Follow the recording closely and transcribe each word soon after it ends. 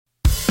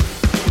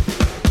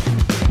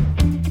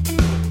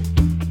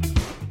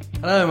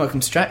Hello and welcome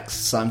to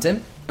Tracks. I'm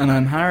Tim. And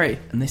I'm Harry.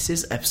 And this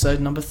is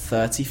episode number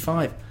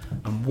 35.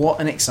 And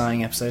what an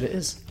exciting episode it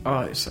is.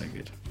 Oh, it's so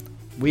good.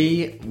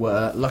 We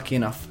were lucky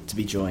enough to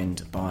be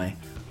joined by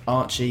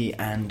Archie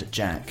and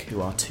Jack, who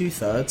are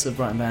 2/3 of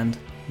writing band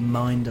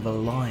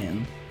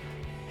Mindofalion,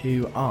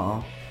 who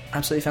are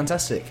absolutely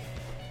fantastic.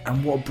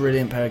 And what a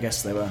brilliant pair of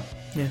guests they were.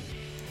 Yeah.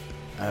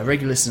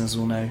 Regular listeners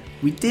will know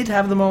we did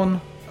have them on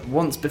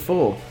once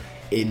before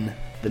in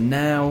the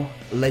now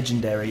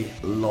legendary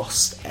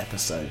Lost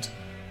episode,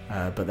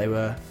 but they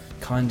were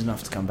kind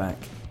enough to come back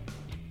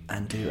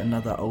and do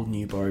another Old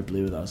New Borrowed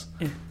Blue with us.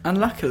 Yeah. And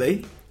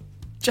luckily,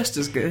 just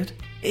as good,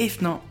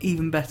 if not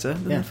even better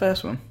than the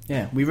first one.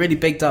 Yeah, we really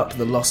bigged up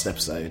the Lost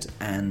episode,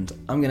 and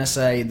I'm going to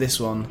say this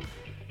one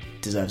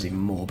deserves even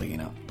more bigging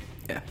up.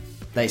 Yeah.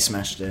 They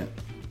smashed it.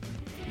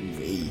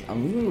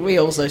 We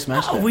also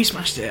smashed it. Oh, we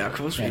smashed it, of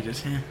course we did,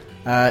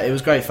 It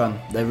was great fun.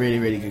 They're really,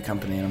 really good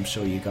company, and I'm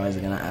sure you guys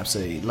are going to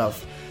absolutely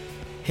love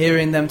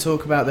hearing them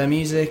talk about their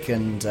music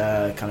and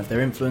kind of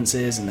their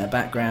influences and their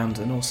background,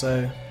 and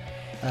also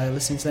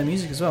listening to their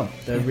music as well.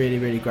 They're a really,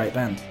 really great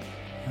band.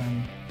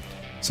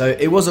 So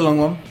it was a long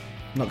one,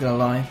 not going to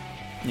lie.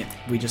 Yeah.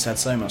 We just had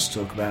so much to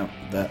talk about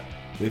that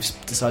we've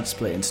decided to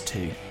split it into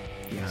two.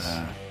 Yes.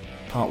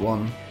 Part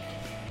one,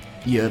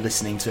 you're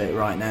listening to it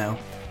right now,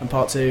 and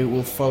part two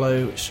will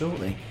follow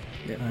shortly.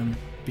 Yeah.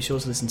 Be sure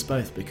to listen to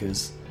both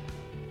because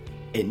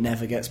it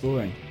never gets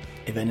boring.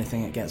 If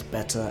anything, it gets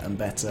better and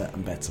better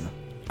and better.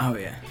 Oh,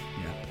 yeah.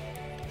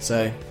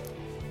 So,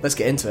 let's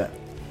get into it.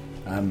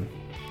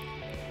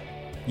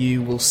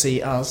 You will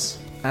see us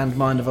and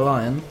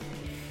Mindofalion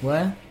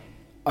where?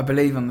 I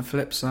believe on the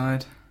flip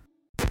side.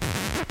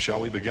 Shall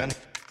we begin?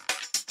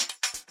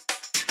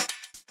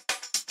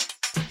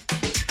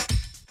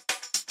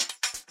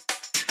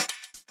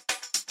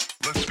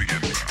 Let's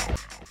begin now.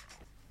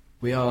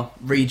 We are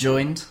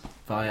rejoined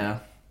by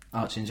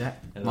Archie and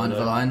Jack. Hello.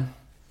 Mindofalion.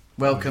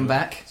 Welcome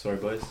back. Sorry,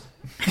 boys.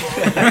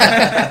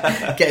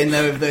 Getting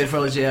there with the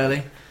apology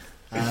early.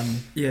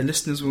 Yeah,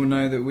 listeners will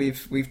know that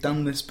we've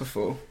done this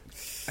before,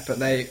 but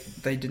they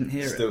didn't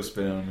hear Still it.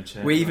 spinning on my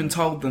chair. We even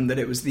told them that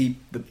it was the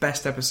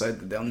best episode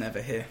that they'll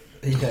never hear.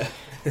 Yeah.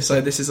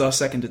 So this is our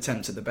second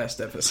attempt at the best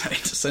episode.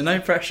 So no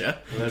pressure.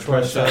 No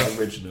pressure.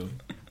 Original.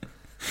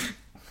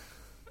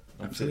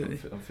 Absolutely.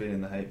 I'm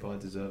feeling the hate, but I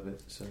deserve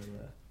it. So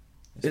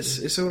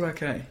It's all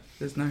okay.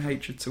 There's no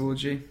hatred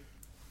towards you.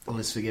 All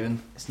is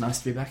forgiven. It's nice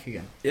to be back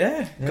again.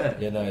 Yeah.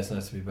 yeah. No, it's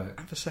nice to be back.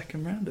 Have a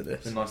second round of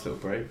It's this. a nice little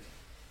break.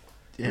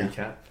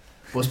 Recap.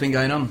 What's been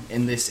going on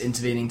in this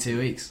intervening 2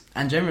 weeks?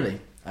 And generally,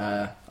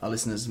 our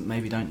listeners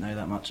maybe don't know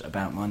that much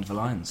about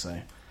Mindofalion, so...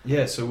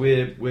 Yeah, so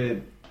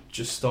we're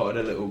just started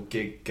a little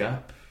gig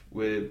gap.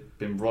 We've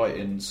been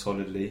writing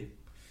solidly,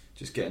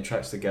 just getting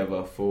tracks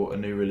together for a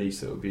new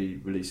release that will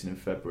be releasing in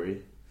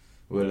February.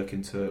 We're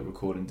looking to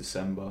record in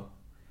December.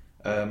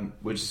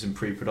 We're just in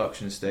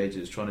pre-production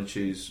stages, trying to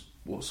choose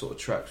what sort of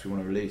tracks we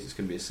want to release. It's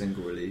going to be a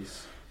single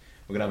release.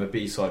 We're going to have a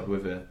B-side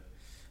with it.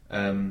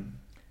 And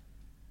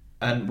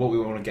what we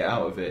want to get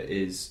out of it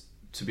is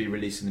to be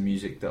releasing the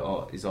music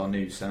that is our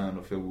new sound.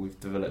 I feel we've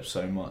developed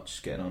so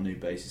much, getting our new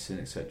bassists in,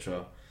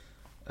 etc.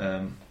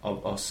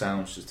 Our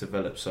sounds just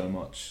developed so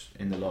much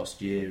in the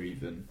last year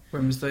even.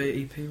 When was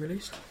the EP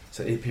released?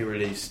 So EP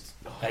released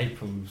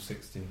April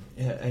 16th.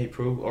 Yeah,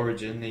 April.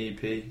 Origin, the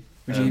EP.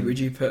 Would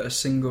you put a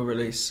single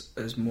release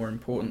as more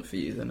important for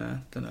you than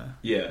an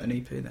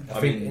EP then? I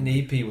think an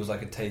EP was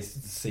like a taste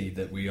of the seed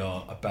that we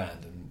are a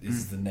band and this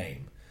is the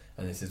name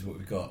and this is what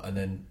we got, and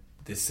then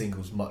this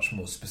single's much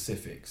more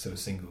specific. So a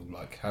single,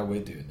 like how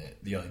we're doing it,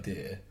 the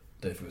idea,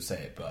 don't know if we'll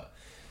say it, but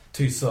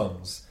 2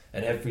 songs,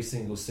 and every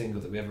single single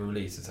that we ever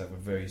release has have a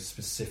very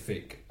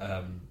specific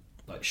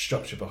like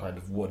structure behind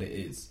of what it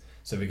is.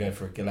 So we're going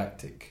for a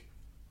galactic,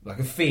 like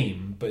a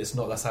theme, but it's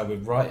not. That's how we're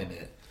writing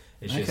it.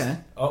 It's just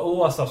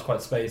all our stuff's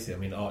quite spacey. I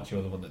mean, Archie,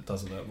 you're the one that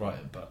does all that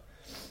writing, but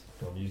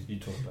go on, you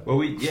talk about. Well,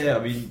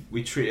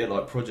 we treat it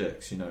like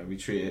projects. You know, we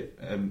treat it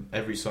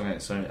every song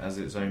has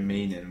its own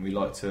meaning. We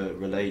like to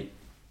relate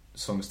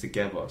songs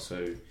together,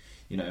 so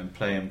and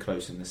play them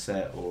close in the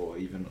set, or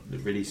even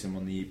release them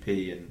on the EP.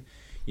 And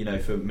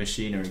for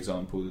Machina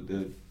example,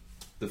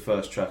 the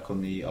first track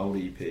on the old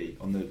EP,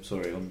 on the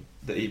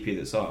EP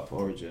that's up,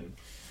 Origin,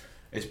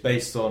 it's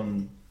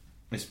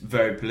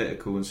very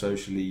political and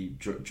socially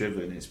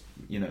driven. It's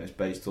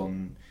based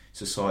on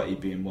society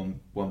being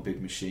one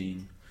big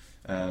machine,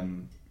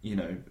 and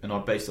I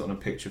based it on a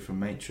picture from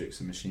Matrix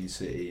and Machine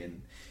City,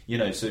 and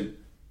so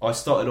I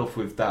started off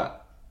with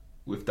that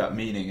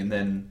meaning, and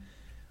then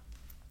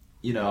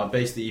I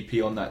based the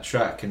EP on that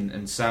track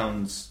and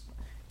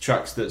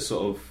tracks that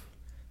sort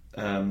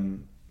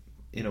of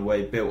in a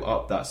way built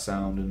up that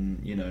sound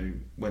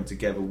and went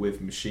together with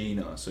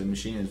Machina. So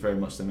Machina is very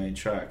much the main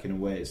track. In a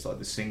way, it's like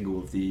the single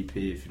of the EP,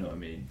 if you know what I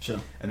mean. Sure.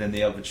 And then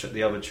the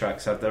other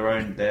tracks have their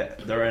own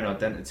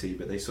identity,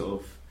 but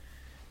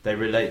they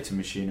relate to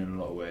Machina in a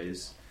lot of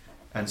ways.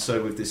 And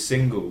so with this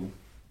single,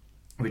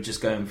 we're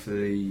just going for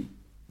the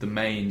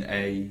main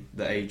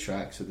the A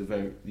track, so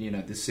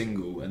the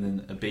single, and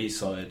then a B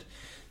side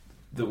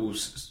that will,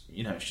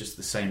 you know, it's just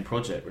the same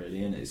project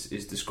really, and it's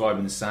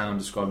describing the sound,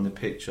 describing the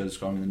picture,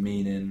 describing the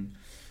meaning.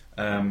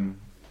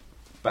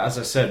 But as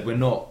I said, we're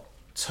not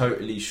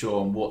totally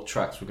sure on what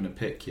tracks we're going to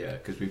pick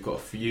yet, because we've got a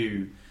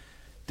few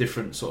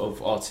different sort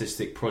of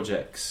artistic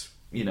projects.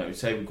 You know,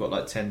 say we've got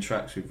like 10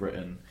 tracks we've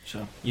written.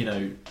 Sure. You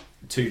know,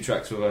 2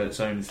 tracks with its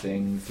own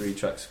thing, 3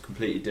 tracks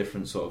completely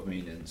different sort of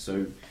meaning.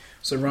 So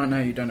right now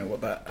you don't know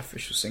what that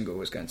official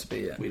single is going to be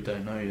yet. we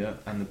don't know yet,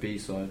 and the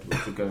B-side,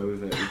 what to go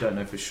with it. We don't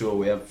know for sure.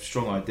 We have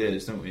strong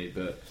ideas, don't we?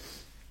 But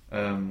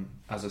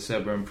as I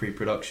said, we're in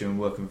pre-production,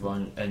 working with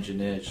our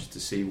engineers just to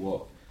see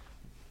what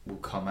will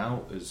come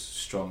out as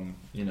strong,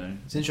 you know.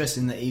 It's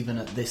interesting that even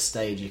at this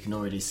stage you can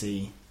already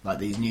see, like,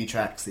 these new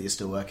tracks that you're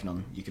still working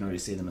on, you can already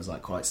see them as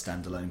like quite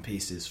standalone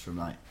pieces from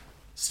like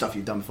stuff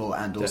you've done before,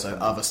 and also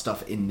Definitely. other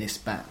stuff in this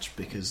batch,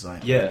 because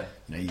like, Yeah.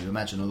 you know, you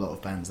imagine a lot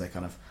of bands, they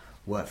kind of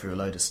work through a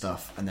load of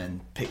stuff and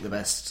then pick the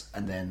best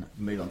and then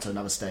move on to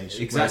another stage. Whereas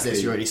Exactly.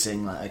 this, you're already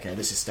seeing like, okay,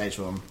 this is stage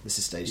 1, this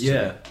is stage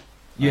 2.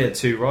 Yeah,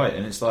 too right.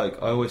 And it's like,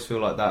 I always feel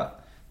like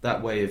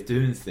that way of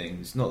doing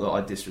things, not that I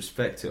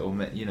disrespect it or,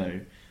 you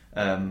know,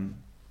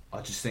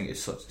 I just think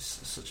it's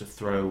such a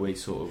throwaway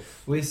sort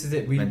of Well, this is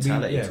it. We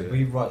mentality to it.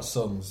 we write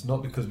songs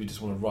not because we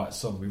just want to write a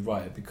song. We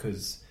write it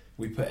because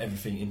we put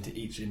everything into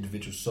each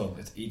individual song.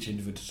 As each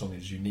individual song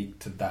is unique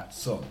to that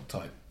song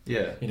type.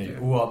 Yeah. You know, Yeah.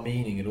 all our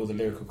meaning and all the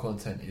lyrical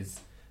content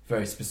is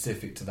very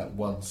specific to that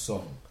one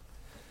song.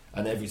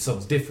 And every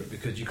song's different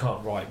because you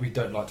can't write. We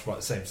don't like to write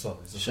the same song.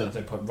 Sure. There's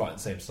no point writing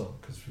the same song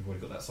because we've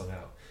already got that song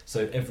out.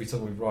 So every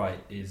song we write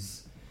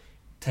is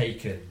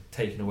taken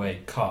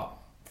away, cut,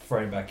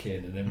 thrown back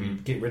in, and then we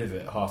get rid of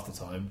it half the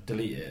time,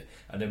 delete it,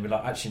 and then we're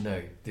like, actually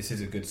no, this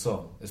is a good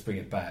song, let's bring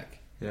it back.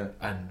 Yeah.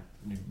 And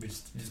it's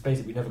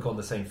basically we never got on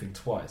the same thing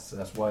twice, so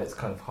that's why it's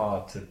kind of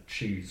hard to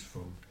choose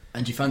from.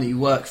 And do you find that you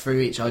work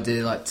through each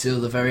idea like till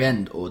the very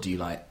end, or do you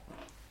like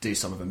do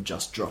some of them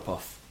just drop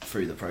off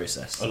through the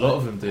process? A lot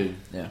of them do.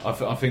 Yeah.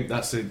 I think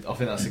that's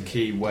a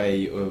key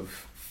way of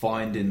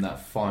finding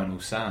that final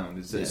sound.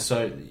 Is that Yeah.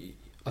 so?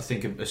 I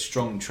think a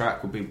strong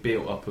track will be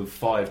built up of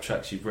 5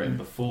 tracks you've written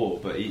before,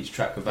 but each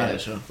track would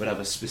have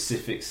a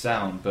specific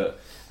sound. But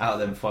out of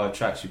them 5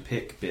 tracks, you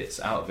pick bits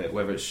out of it,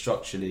 whether it's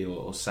structurally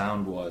or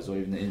sound wise, or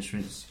even the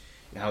instruments,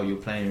 how you're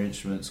playing your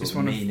instruments, or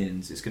the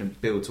meanings. It's going to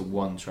build to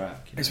one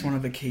track. You know? It's one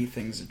of the key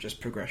things of just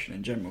progression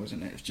in general,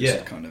 isn't it? It's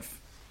just kind of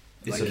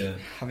It's like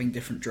having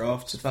different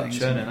drafts of about things,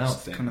 churning and out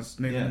just things. kind of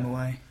moving them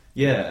away.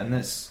 Yeah, and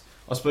that's.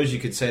 I suppose you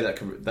could say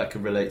that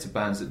could relate to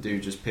bands that do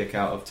just pick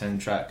out of 10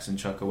 tracks and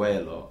chuck away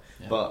a lot.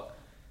 Yeah. But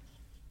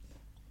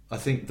I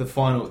think the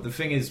final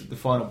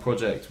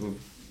product.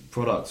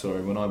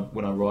 Sorry, when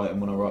I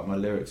write my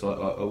lyrics, I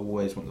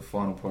always want the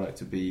final product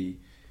to be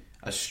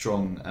as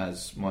strong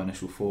as my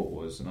initial thought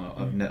was, and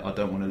I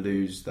don't want to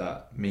lose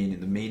that meaning.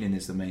 The meaning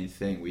is the main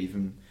thing. We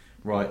even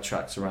write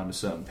tracks around a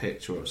certain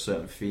picture or a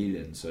certain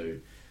feeling. So,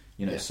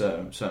 you know,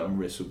 certain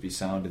riffs would be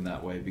sounding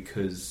that way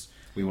because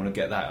we want to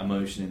get that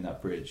emotion in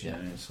that bridge. You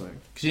know, it's like,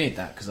 because you need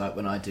that. Because like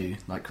when I do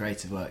like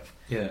creative work,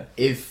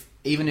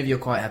 even if you're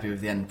quite happy with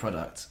the end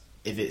product,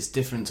 if it's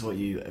different to what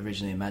you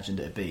originally imagined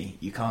it to be,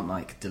 you can't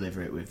like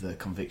deliver it with the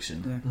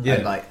conviction. Yeah.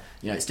 And, like,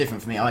 you know, it's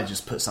different for me. I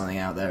just put something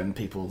out there and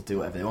people do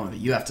whatever they want with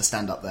it. You have to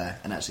stand up there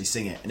and actually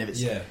sing it. And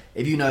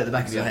if you know at the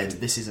back of your head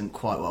this isn't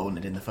quite what I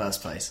wanted in the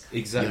first place,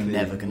 you're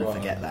never going to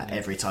forget that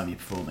every time you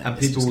perform it. And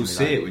It's people just will gonna be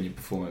see like, it when you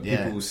perform it.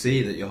 People will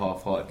see that you're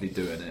half-heartedly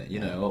doing it. You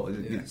know,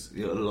 it's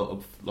a lot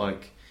of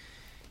like,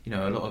 you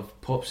know, a lot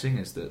of pop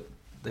singers that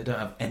they don't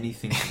have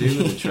anything to do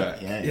with the track.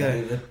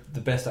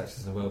 The best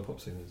actors in the world, pop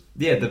singers.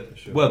 Yeah,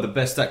 sure. Well, the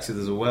best actors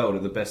as well are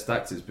the best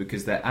actors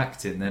because they're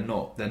acting. They're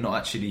not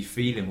actually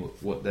feeling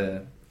what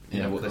they're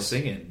what they're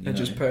singing. They're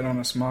just putting on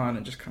a smile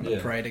and just kind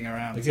of parading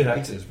around. They're good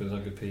actors, but they're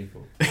not good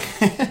people.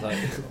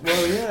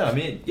 Well, yeah, I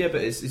mean, yeah,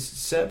 but it's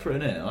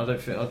separate,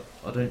 innit?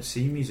 I don't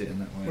see music in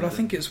that way. Well, I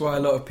think it's why a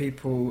lot of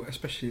people,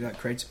 especially like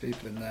creative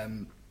people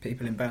and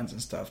people in bands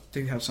and stuff,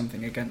 do have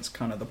something against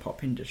kind of the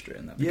pop industry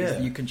and that,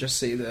 because you can just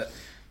see that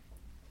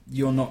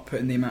you're not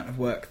putting the amount of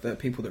work that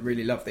people that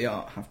really love the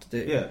art have to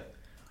do. Yeah.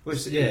 Well,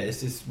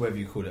 it's just whether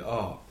you call it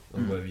art or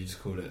whether you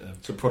just call it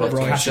a product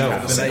Right,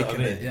 itself. for the sake of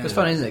it. Yeah. It's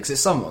funny, isn't it? Because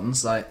it's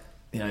someone's, like,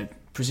 you know,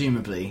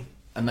 presumably,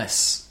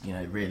 unless, you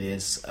know, really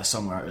is a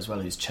songwriter as well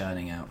who's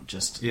churning out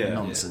just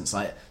nonsense.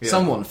 Like,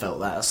 someone felt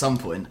that at some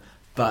point,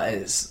 but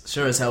it's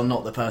sure as hell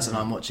not the person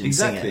I'm watching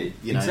sing it.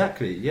 You know?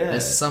 Exactly, yeah.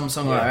 There's some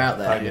songwriter out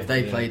there, and if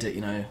they played it,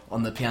 you know,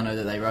 on the piano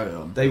that they wrote it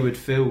on, they would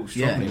feel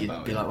strongly you'd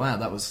about be it. like, wow,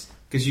 that was...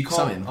 Because you can't.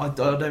 something. I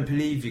don't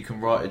believe you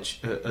can write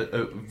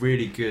a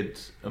really good,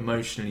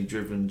 emotionally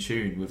driven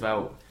tune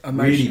without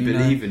really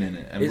believing in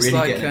it and It's really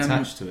like, getting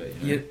attached to it.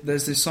 You know?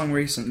 There's this song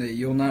recently,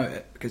 you'll know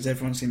it because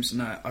everyone seems to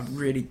know it. I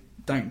really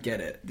don't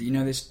get it. You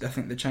know this? I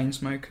think the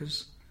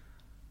Chainsmokers.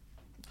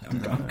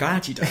 I'm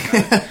glad you don't know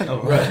it.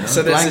 Oh, right.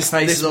 So there's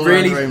this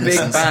really big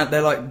band. band.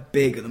 They're like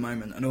big at the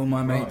moment, and all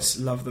my mates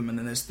love them. And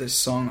then there's this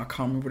song, I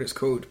can't remember what it's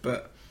called,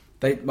 but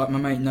my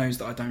mate knows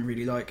that I don't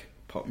really like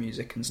pop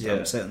music and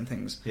stuff, certain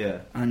things. Yeah.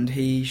 And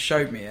he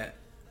showed me it,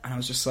 and I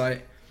was just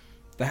like,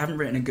 they haven't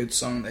written a good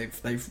song.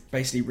 They've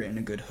basically written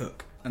a good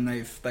hook, and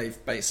they've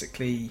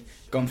basically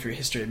gone through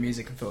history of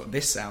music and thought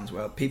this sounds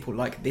well. People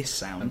like this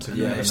sound, and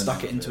they've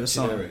stuck it into a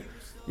song. Generic.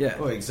 Yeah,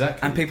 Oh,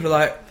 exactly. and people are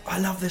like, I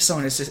love this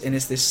song. It's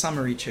this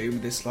summery tune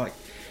with this like.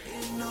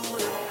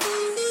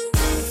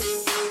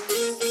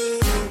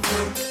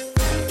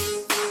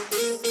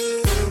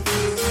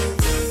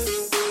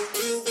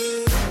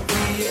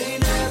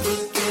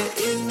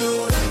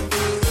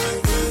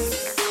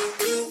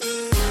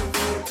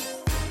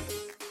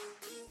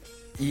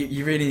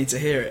 You really need to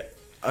hear it.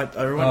 I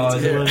want you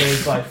to hear one it. of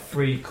those like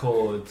 3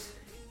 chords.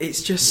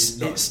 It's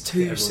just it's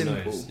too everyone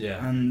simple, knows,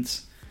 yeah.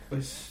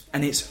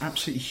 and it's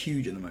absolutely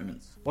huge at the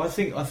moment. Well, I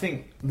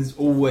think there's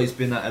always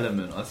been that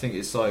element. I think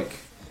it's like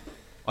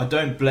I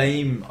don't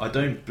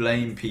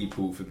blame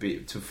people for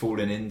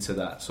falling into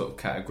that sort of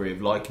category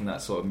of liking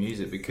that sort of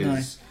music,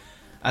 because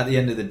at the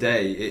end of the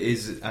day, it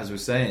is, as we're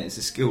saying, it's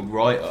a skilled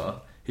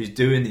writer who's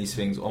doing these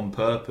things on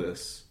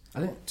purpose. I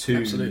think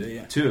to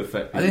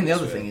affect people. I think the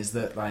other thing is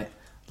that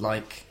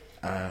like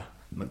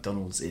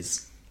McDonald's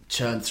is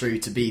churned through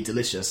to be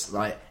delicious.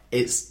 Like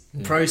it's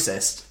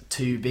processed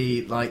to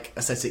be like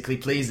aesthetically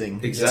pleasing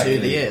to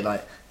the ear.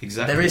 Like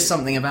there is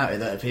something about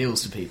it that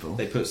appeals to people.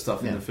 They put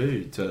stuff in the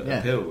food to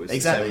appeal. It's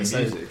exactly. The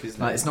same with music,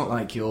 isn't it? It's not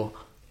like you're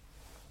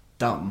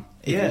dumb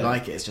if you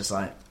like it. It's just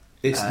like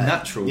it's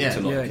natural to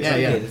like it.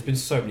 Yeah. There's been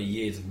so many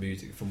years of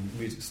music. From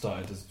music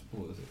started as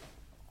what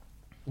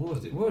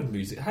was it? What was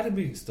music? How did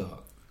music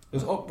start? It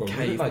was opera.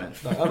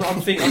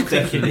 I'm thinking, I'm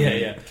thinking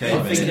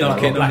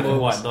like black and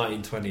white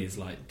 1920s,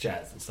 like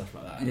jazz and stuff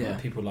like that. And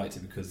people liked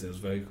it because it was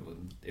vocal,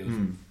 and it was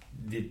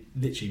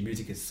literally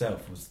music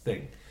itself was the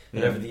thing.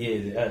 And over the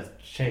years, it has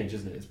changed,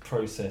 isn't it? It's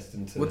processed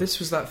into. Well, this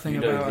was that thing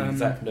about the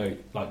exact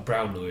note, like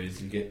brown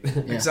noise. You get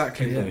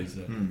exactly. noise.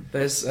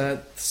 There's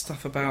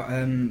stuff about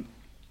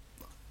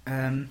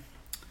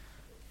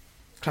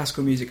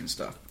classical music and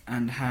stuff,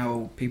 and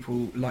how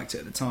people liked it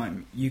at the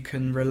time. You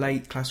can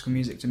relate classical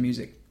music to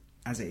music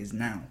as it is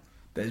now.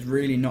 There's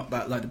really not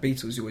that, like the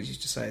Beatles always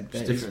used to say,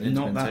 there's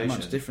not that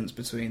much difference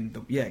between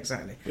the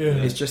exactly.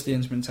 It's just the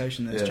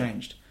instrumentation that's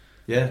changed.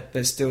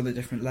 There's still the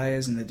different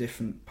layers and the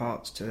different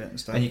parts to it and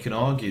stuff. And you can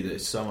argue that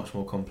it's so much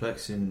more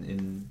complex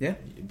in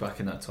back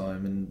in that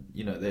time, and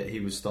you know that he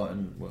was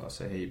starting. Well, I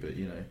say he, but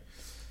you know,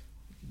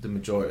 the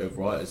majority of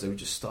writers, they were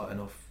just starting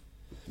off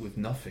with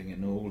nothing,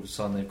 and all of a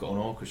sudden they've got an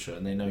orchestra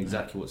and they know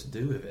exactly what to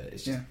do with it.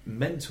 It's just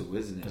mental,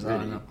 isn't it?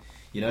 Really.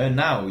 You know, and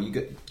now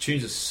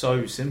tunes are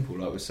so simple,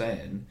 like we're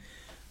saying,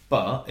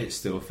 but it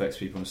still affects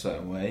people in a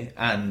certain way,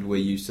 and we're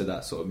used to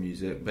that sort of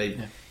music.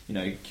 You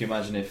know, can you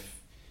imagine if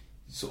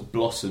sort of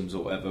Blossoms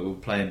or whatever were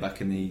playing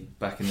back in the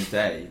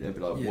day? They'd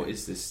be like, "What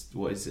is this?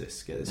 What is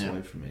this? Get this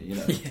away from me!" You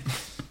know,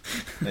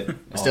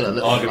 still a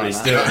little arguably like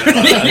still,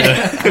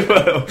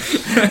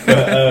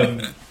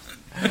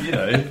 but, you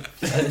know,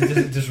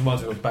 it just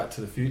reminds me of Back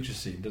to the Future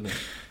scene, doesn't it?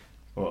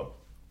 What?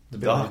 The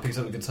bit where he picks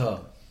up the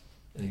guitar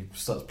and he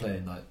starts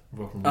playing like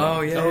rock and roll.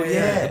 Oh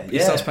yeah. He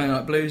starts playing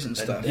like blues and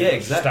stuff. Yeah,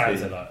 exactly.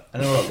 Stands like,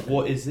 and they're like,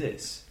 "What is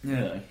this?" Yeah. You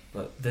know?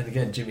 But then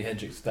again, Jimi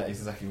Hendrix, that is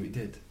exactly what he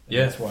did. And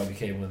that's why he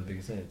became one of the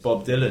biggest names.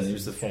 Bob Dylan, he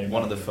was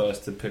one of the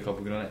first to pick up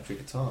an electric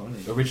guitar, wasn't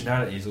he?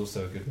 Originality is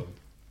also a good one.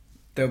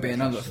 There'll be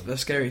another. The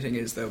scary thing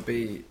is there'll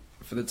be,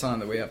 for the time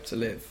that we have to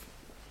live,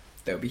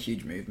 there'll be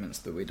huge movements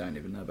that we don't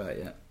even know about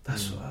yet.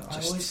 That's what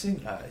I always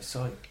think. That it's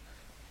like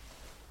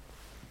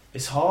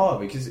it's hard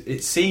because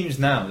it seems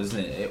now, doesn't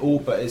it?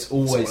 But it's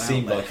always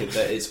seemed like it.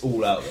 That it's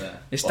all out there.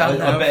 It's done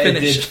now. I bet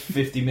Finished.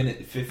 it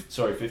did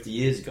 50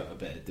 years ago. I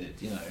bet it did.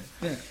 You know.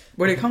 Yeah.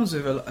 Well, it comes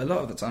with a lot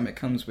of the time. It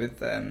comes with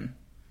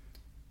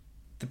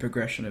the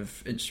progression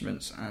of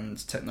instruments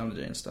and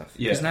technology and stuff.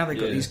 Because now they've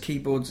got these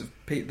keyboards of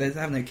they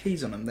have no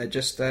keys on them. They're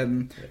just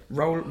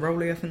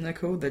rolly, I think they're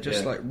called. They're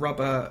just like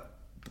rubber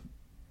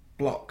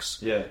blocks.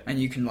 Yeah. And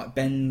you can like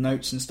bend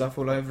notes and stuff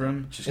all over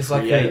them. It's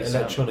like an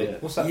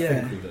electronic. What's that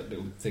thing called? That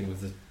little thing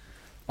with the.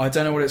 I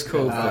don't know what it's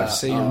called, but I've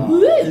seen.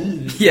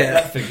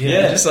 That thing.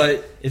 Yeah. Just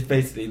like it's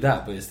basically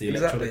that, but it's the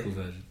electronic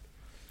version.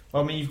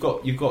 Well, I mean, you've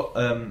got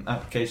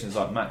applications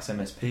like Max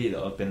MSP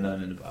that I've been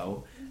learning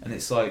about, and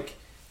it's like,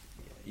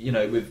 you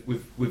know,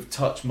 with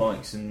touch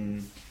mics,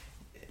 and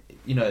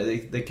you know you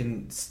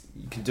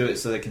can do it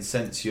so they can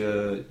sense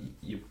your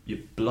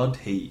blood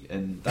heat,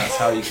 and that's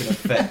how you can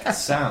affect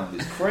sound.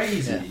 It's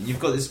crazy. And you've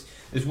got this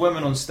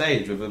woman on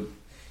stage with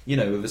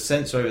a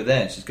sensor over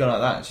there, and she's going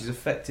like that, and she's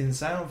affecting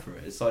sound for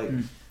it. It's like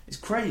it's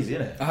crazy,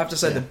 isn't it? I have to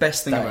say the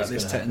best thing about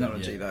this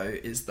technology though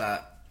is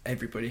that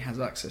everybody has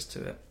access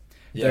to it.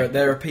 Yeah.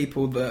 There are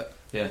people that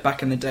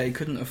back in the day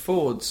couldn't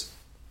afford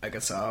a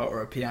guitar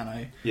or a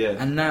piano,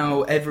 and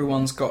now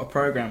everyone's got a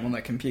program on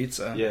their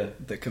computer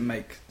that can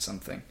make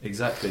something.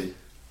 Exactly,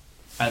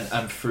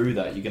 and through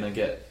that you're gonna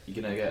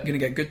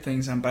get good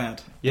things and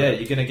bad. Yeah,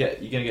 you're gonna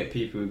get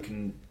people who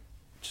can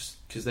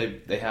just because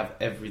they have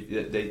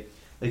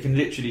they can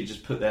literally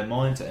just put their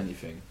mind to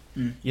anything.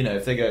 You know,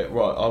 if they go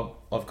right,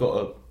 I've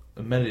got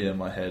a melody in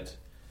my head.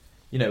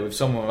 You know, with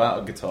someone without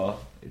a guitar,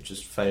 it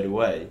just fade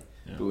away.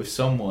 Yeah. But with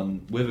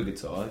someone with a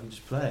guitar, I can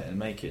just play it and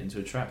make it into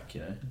a track,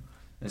 you know.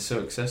 It's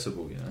so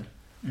accessible, you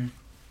know.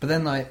 But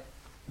then, like,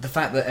 the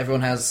fact that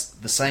everyone has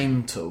the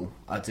same tool,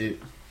 I do,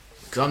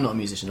 because I'm not a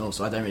musician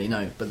also, I don't really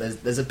know, but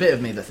there's a bit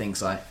of me that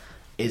thinks, like,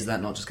 is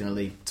that not just going to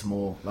lead to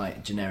more,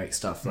 like, generic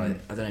stuff? Like,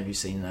 I don't know if you've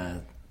seen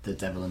The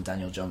Devil and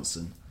Daniel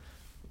Johnson,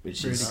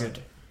 which Really is good.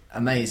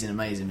 amazing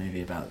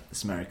movie about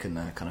this American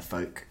kind of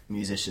folk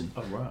musician.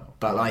 Oh wow!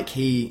 But like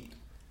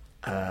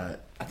I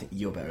think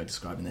you're better at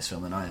describing this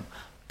film than I am.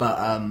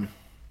 But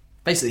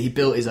basically, he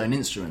built his own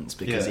instruments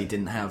because he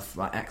didn't have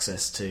like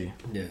access to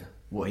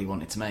what he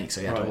wanted to make. So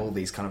he had all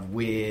these kind of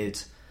weird,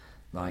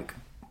 like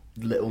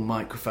little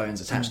microphones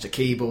attached to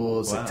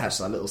keyboards, attached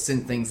to like little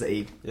synth things that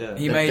he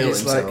made built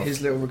his like himself.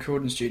 his little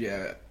recording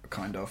studio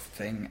kind of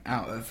thing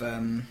out of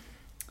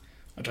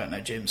I don't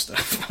know, gym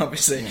stuff,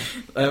 obviously.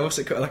 What's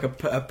it called? Like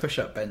a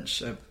push-up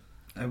bench,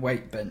 a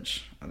weight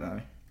bench. I don't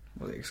know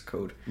what it's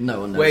called.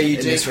 No one knows. Where you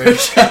in do this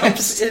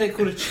push-ups. Isn't it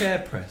called a chair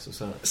press or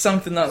something?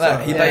 Something like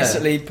that. He Yeah.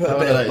 basically put a Oh,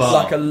 bit one of of, those.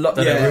 like a lot.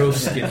 They're real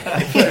skinny. Put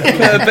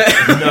a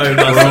bit.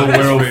 No,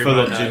 We're all full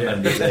of gym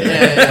members.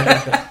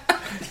 Yeah,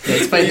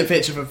 explain the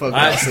picture for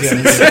podcast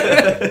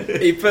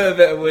listeners. He put a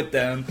bit of wood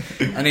down,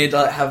 and he'd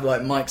like have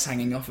like mics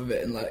hanging off of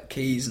it and like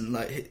keys, and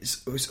like it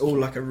was all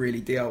like a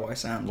really DIY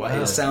sound. Like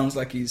Wow. it sounds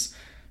like he's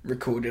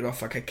recorded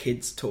off like a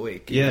kid's toy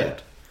keyboard. Yeah.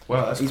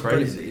 Wow, that's He's crazy.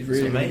 brilliant. He's It's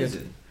really, really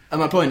amazing. And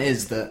my point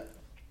is that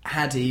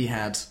had he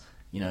had,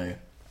 you know,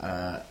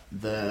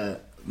 the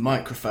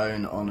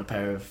microphone on a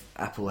pair of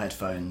Apple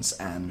headphones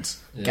and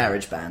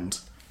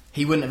GarageBand,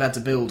 he wouldn't have had to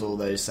build all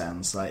those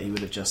sounds. Like he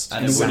would have just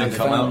And it wouldn't sounded-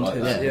 come out found like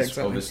his- that. yeah, It's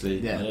exactly. obviously,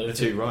 Yeah.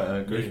 too right. I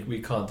agree.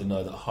 We can't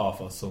deny that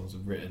half our songs are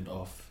written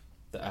off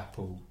the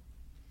Apple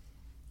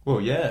Well,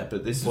 yeah,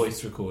 but this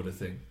voice recorder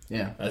thing.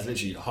 Yeah. That's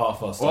literally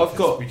half our stuff. Well, I've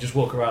got- we just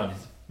walk around.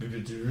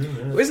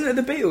 Well, isn't it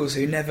the Beatles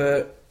who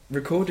never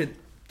recorded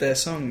their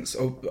songs?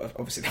 Or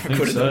obviously they think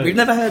recorded so. them. We've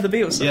never heard the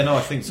Beatles songs. Yeah, no,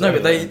 I think so. No,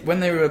 but they when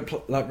they were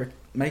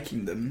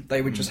making them,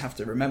 they would just have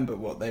to remember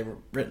what they were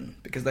written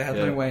because they had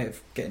no way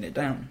of getting it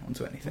down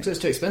onto anything. Because it's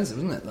too expensive,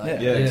 isn't it? Like,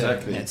 Yeah,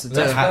 exactly. Yeah, it's a They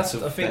total- had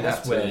to- I think they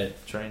that's had to where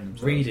train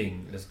themselves.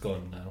 reading has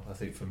gone now. I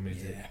think for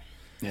music.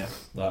 Yeah.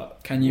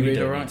 Like, Can you we read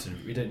don't alright?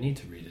 We don't need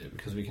to read it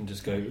because we can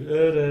just go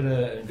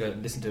and go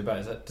and listen to it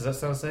back. Does that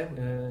sound the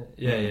same?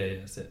 Yeah.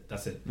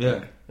 That's it. Yeah,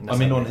 And I that's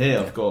mean, how on we- here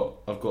I've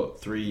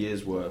got 3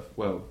 years worth.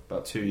 Well,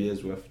 about 2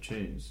 years worth of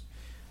tunes,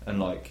 and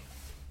like,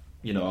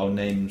 you know, I'll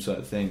name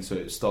certain things. So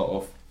it start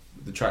off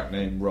with the track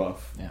name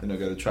rough, then I'll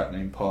go the track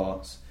name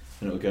parts,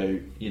 then it'll go,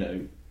 you know,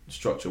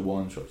 structure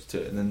 1, structure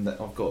 2, and then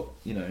I've got,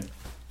 you know,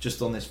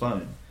 just on this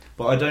phone.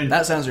 But I don't.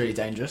 That sounds really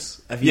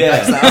dangerous. Have you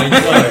Yeah, backed that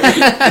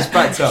up? no, it's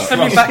backed up.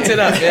 Have you backed it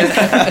up?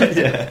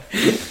 Yeah.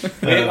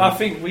 Yeah. I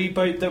think we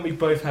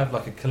both have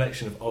like a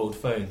collection of old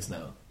phones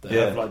now that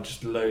have like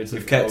just loads.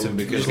 We've of kept old them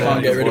because You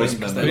can't they're get rid of voice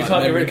them 'cause memos. they're we like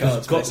can't get rid memory of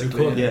it because cards, it's got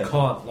recorded. basically. You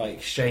can't like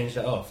exchange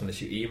that off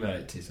unless you email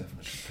it to yourself, and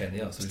it's just a pain in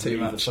the ass. So It's we too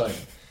leave much. the phone.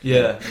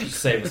 Yeah, Just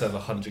save us over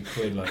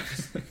 £100. Like,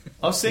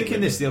 I was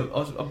thinking this.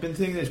 I've been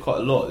thinking this quite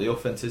a lot. The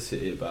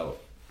authenticity about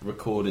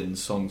recording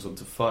songs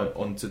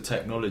onto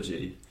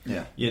technology.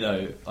 Yeah. You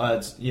know, I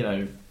had, you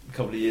know, a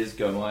couple of years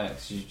ago, my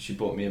ex, she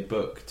bought me a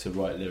book to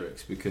write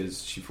lyrics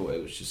because she thought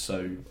it was just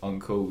so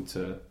uncool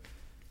to,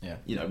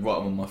 you know, write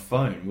them on my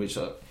phone. Which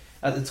at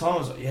the time I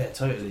was like, yeah,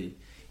 totally.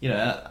 You know,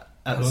 at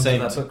how the long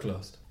same did that time, book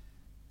last?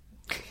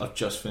 I've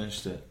just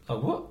finished it. Oh,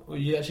 what? Were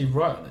you actually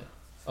writing it?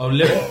 Oh,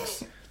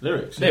 lyrics.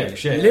 Lyrics.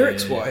 Lyrics, yeah.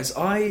 Lyrics yeah. wise,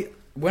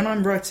 when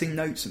I'm writing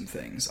notes and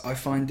things, I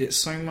find it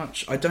so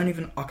much. I can't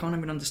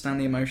even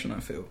understand the emotion I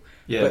feel.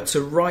 Yeah. But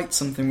to write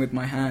something with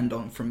my hand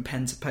on from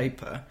pen to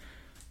paper,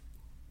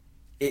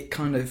 it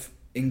kind of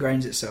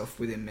ingrains itself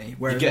within me.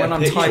 Whereas get a when I'm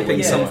picture typing when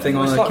you something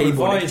write. on It's a like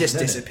keyboard, it revised, just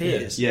isn't it?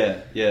 disappears.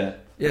 Yeah. Yeah.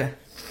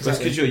 It's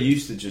because you're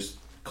used to just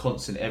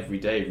constant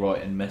everyday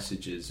writing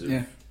messages of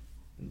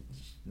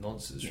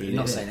nonsense, really. You're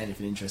not saying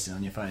anything interesting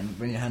on your phone.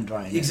 When you're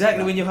handwriting.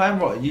 Exactly, when you're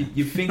handwriting,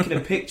 you're thinking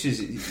of pictures.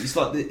 It's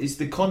like it's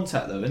the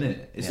contact, though, isn't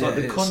it? It's like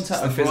the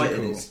contact It's of the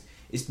writing. physical.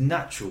 It's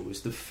natural.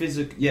 It's the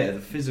physical. Yeah, the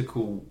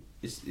physical.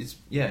 It's It's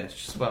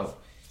just about.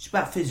 It's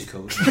about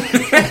physical.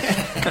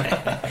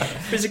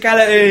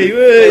 Physicality.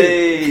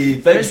 Hey,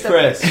 bench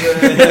press.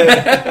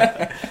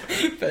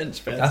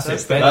 Bench press.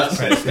 That's it. Bench Bench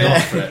press.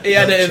 press. He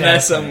had it in there Chair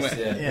somewhere. press,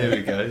 yeah. There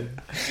we go.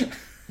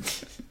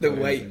 The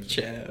weight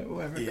chair, or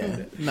whatever it called Yeah.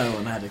 it. No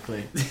one had a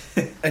clue.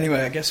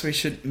 Anyway, I guess we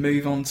should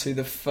move on to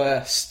the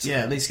first. Yeah,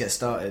 at least get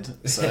started.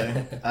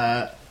 So,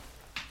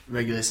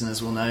 regular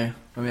listeners will know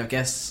when we have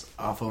guests,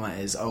 our format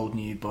is old,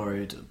 new,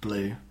 borrowed,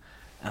 blue,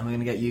 and we're going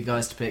to get you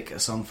guys to pick a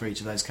song for each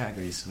of those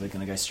categories. We're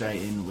going to go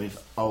straight in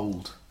with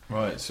old.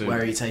 Right. So Where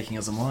are you taking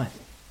us and why?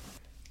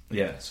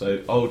 yeah.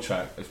 So old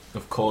track.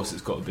 Of course,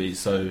 it's got to be.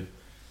 So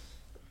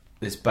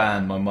this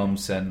band, my mum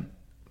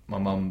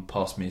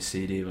passed me a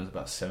CD. It was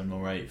about 7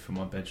 or 8 from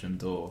my bedroom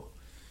door.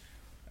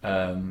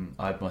 I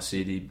had my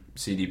CD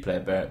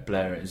player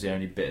blaring. It was the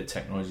only bit of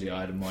technology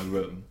I had in my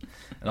room,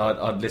 and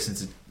I'd listen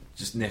to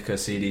just nick her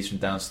CDs from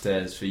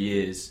downstairs for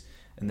years.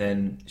 And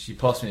then she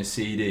passed me a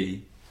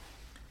CD.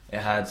 It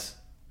had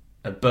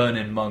a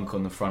Burning Monk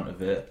on the front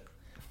of it.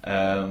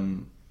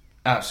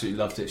 Absolutely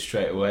loved it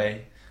straight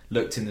away.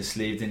 looked in the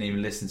sleeve, didn't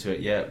even listen to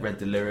it yet, read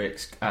the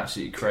lyrics,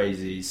 absolutely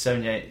crazy.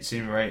 7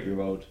 or 8 year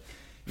old,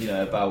 you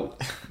know,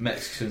 about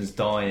Mexicans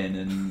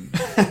dying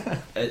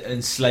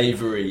and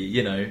slavery,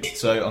 you know.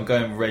 So I'm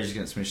going with Rage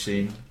Against the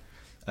Machine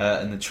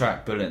and the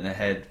track Bullet in the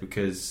Head,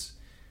 because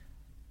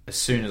as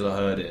soon as I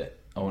heard it,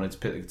 I wanted to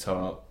pick the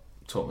guitar up,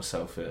 taught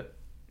myself it,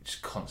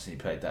 just constantly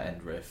played that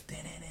end riff.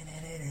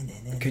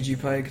 Could you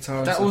play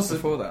guitar That and was stuff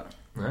before that?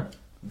 Huh?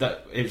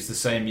 That it was the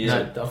same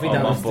year. No, I think our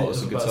that mum bought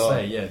us a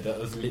guitar. that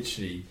was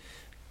literally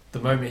the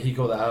moment he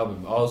got that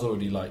album. I was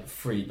already like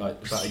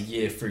about a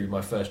year through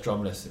my first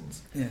drum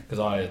lessons. Yeah. Because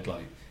I had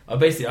like, I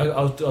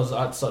had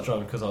to start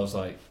drumming because I was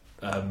like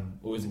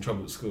always in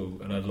trouble at school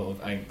and I had a lot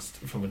of angst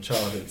from a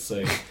childhood.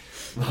 So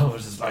I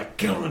was just like,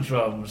 get on the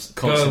drums,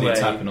 Constantly go away.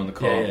 tapping on the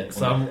car. Yeah.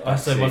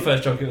 So my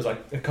first drum kit was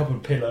like a couple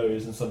of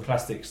pillows and some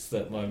plastics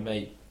that my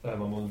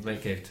mum's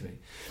mate gave to me.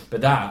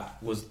 But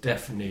that was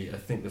definitely, I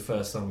think, the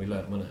first song we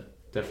learnt, wasn't it?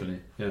 Definitely,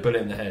 yeah.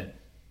 Bullet in the Head.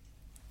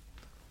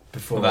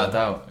 Before Without a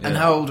doubt. Yeah. And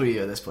how old were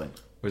you at this point?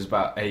 It was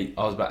about 8.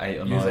 I was about 8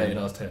 or 9. You was 8 and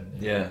I was 10.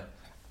 Yeah.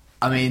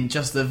 I mean,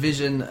 just the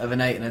vision of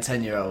an 8 and a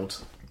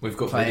 10-year-old We've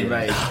got playing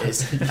video. Rage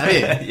is... Have you?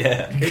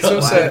 Yeah. It's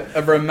also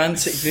a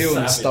romantic view on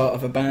the Savage. start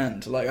of a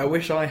band. Like, I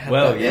wish I had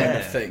Well, that yeah. kind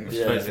of thing. I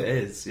suppose it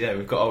is. Yeah,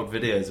 we've got old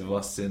videos of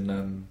us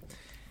in...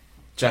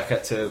 Jack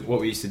had to... What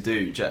we used to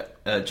do, Jack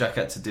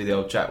had to do the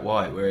old Jack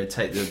White, where he'd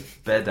take the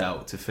bed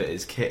out to fit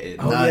his kit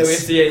in. Oh, Nice.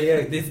 It's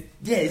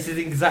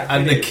the exact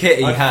And video. the kit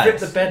he I had.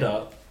 flipped the bed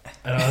up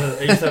and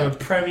I used to have a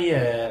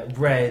Premiere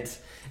red.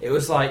 It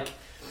was like,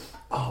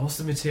 oh, what's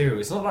the material?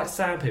 It's not like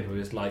sandpaper,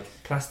 it's like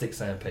plastic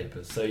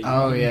sandpaper. So you,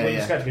 Oh, you yeah, put your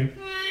yeah. scratch and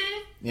go,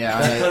 Yeah,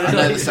 I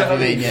know the stuff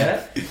you mean,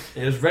 yeah.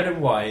 It was red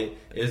and white.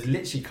 It was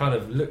literally kind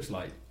of looked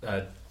like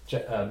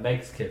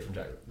Meg's kit from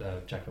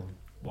Jack and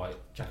White.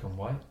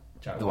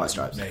 The White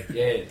Stripes. Meg.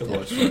 Yeah, the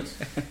White Stripes.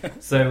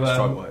 So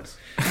Stripe Whites.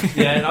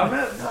 yeah, and I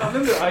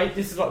remember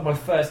this is like my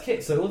first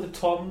kit, so all the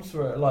toms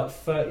were at like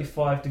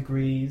 35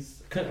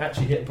 degrees. Couldn't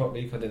actually hit it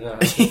properly because I didn't know how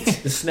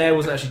to. The snare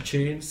wasn't actually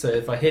tuned, so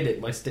if I hit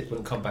it, my stick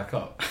wouldn't come back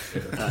up.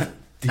 Like that.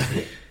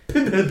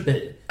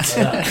 And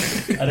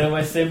then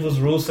my cymbals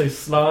were also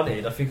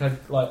slanted. I think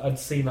I'd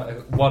seen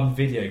like one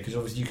video, because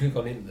obviously you couldn't go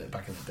on the internet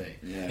back in the day.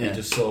 Yeah. You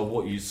just saw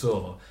what you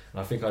saw,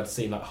 and I think I'd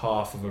seen like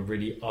half of a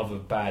really other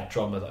bad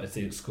drummer that I'd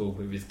seen at school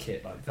with his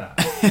kit like that.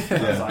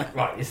 And I was like,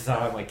 right, this is how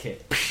I have my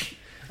kit.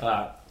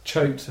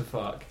 Choked to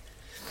fuck.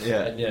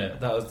 Yeah. And yeah,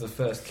 that was the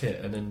first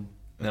kit, and then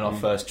our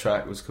first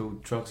track was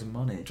called Drugs and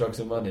Money. Drugs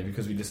and Money,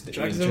 because we listened to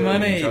Drugs Ian and Jury.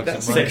 Money, Drugs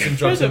that's and Money. Sex and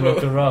Drugs and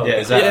Rock and Roll. Yeah,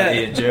 exactly.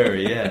 Yeah. Ian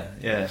Jury,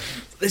 yeah.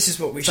 This is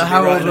what we should So be how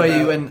old writing were you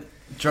about. when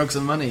Drugs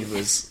and Money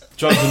was...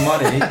 Drugs and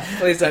Money.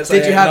 Please don't say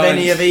Did you have 9.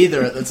 any of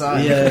either at the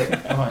time?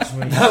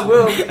 No,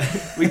 well,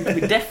 we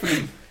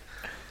definitely...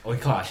 Oh, we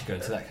can't actually go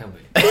into that, can we?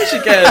 We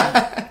should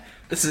go.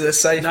 This is a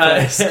safe No.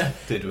 place.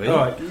 Did we?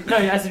 Alright, no,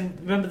 as in,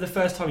 remember the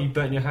first time you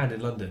burnt your hand in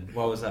London?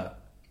 What was that?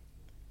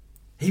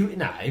 He won't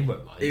mind.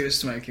 He was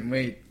smoking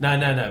weed. No.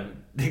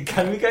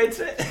 Can we go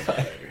into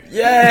it?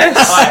 Yes!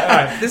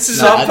 Alright. This is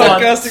No, our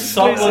podcast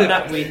Someone exclusive.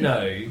 that we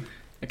know,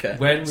 Okay.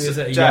 when we was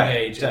at a Jack, young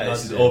age Jack, in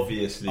this is London,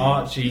 obviously...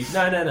 Archie...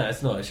 No,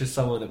 it's not. It's just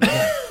someone that we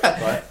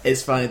know. Right?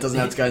 It's fine, it doesn't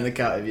have to go in the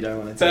cut if you don't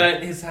want it to.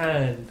 Burnt his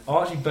hand.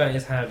 Archie burnt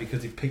his hand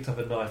because he picked up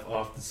a knife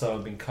after someone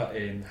had been cut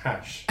in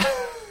hash.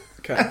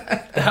 Okay.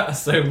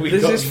 So we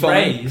This is got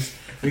fine. raised.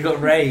 We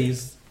got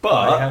raised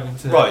by But, having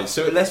to... right,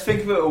 so let's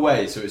think of it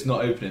away so it's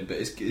not opening, but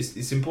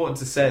it's important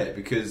to say it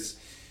because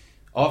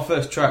our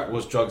first track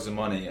was Drugs and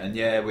Money, and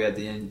yeah, we had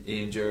the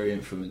Ian Jury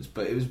influence,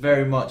 but it was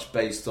very much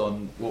based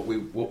on what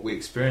we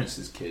experienced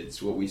as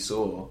kids, what we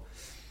saw.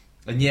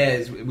 And yeah,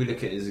 we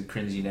look at it as a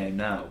cringy name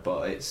now,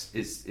 but it's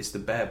the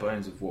bare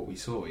bones of what we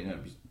saw.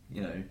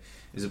 You know,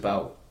 it's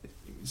about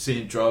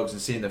seeing drugs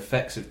and seeing the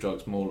effects of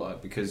drugs more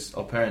like, because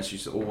our parents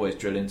used to always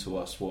drill into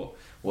us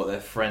what their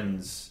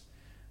friends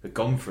had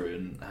gone through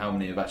and how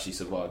many have actually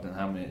survived and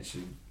how many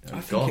actually have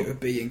I think gone. it would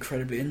be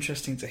incredibly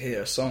interesting to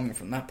hear a song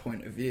from that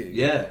point of view.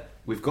 Yeah,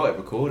 we've got it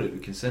recorded. We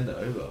can send it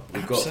over.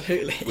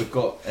 Absolutely. We've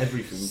got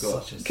everything. We've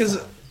got. Such a Because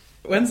sad-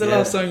 when's the Yeah.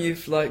 last time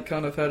you've like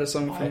kind of heard a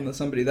song from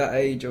somebody that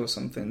age or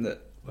something that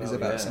is Well,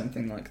 about yeah.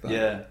 something like that?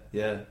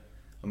 Yeah.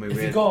 I mean, If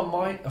we you had- go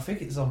on I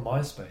think it's on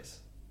MySpace.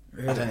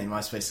 Really? I don't think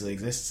MySpace still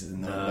exists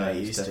in the no, way it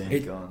it's used to. definitely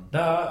gone.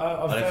 No,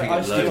 I don't think I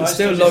it's still, loads. I You can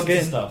still listen log to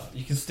in. Stuff.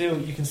 You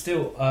can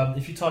still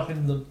if you type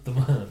in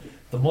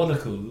the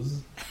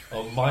monocles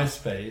on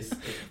MySpace.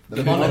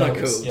 The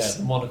monocles. Yeah,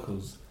 the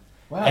monocles.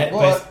 Wow, It's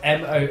what,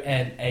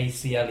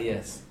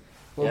 MONACLES.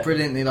 what Yeah.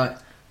 brilliantly like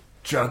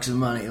Drugs and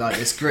Money, like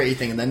this gritty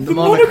thing, and then the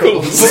monocles.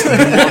 monocles.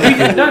 we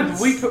didn't know,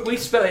 but we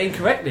spelled it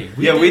incorrectly.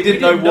 We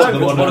didn't know what the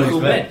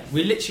monocles meant.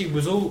 We literally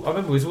was all. I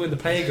remember we was all in the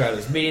playground. It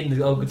was me and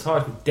the old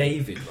guitarist called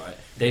David, right?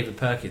 David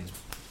Perkins.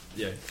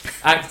 Yeah,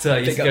 actor.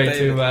 He used to Big go up to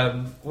David.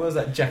 what was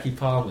that? Jackie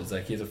Palmer's.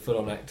 Like he's a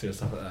full-on actor or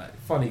something like that.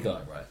 Funny guy,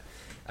 right?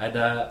 And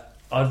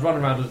I'd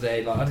run around all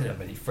day, like I didn't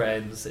have any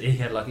friends. He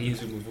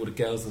was with all the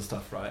girls and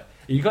stuff, right?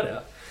 You got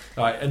it,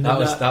 right? And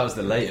that then, was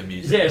the later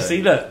music. Yeah, though.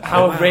 see, look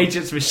how Rage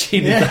Against the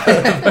Machine is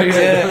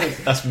that?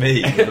 That's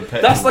me. With the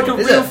That's like a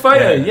Is real it?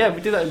 photo. Yeah,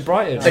 we did that in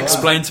Brighton.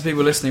 Explain to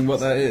people listening what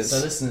that is. So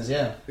listeners,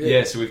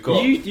 Yeah, so we've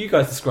got. You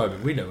guys describe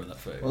it. We know what that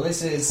photo. Well,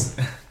 this is.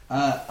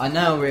 I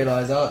now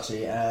realise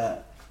Archie.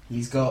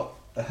 He's got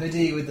a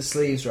hoodie with the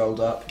sleeves rolled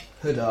up,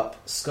 hood up,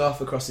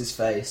 scarf across his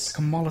face.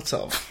 Like a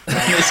Molotov.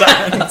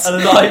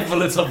 A live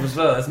Molotov as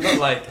well. It's not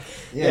like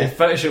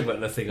Photoshop or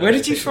nothing. Where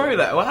did you throw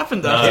that? What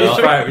happened No,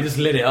 there? We just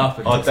lit it up.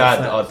 And Our took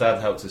some dad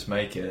snaps. helped us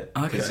make it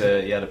because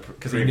Okay. he had a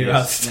Because he knew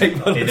how to take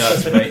Molotovs. He knew how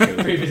to make it.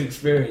 Previous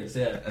experience,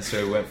 yeah. And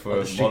so we went for On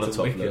a the streets of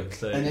Molotov Wickham, look.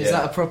 so- And is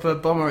that a proper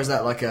bomb or is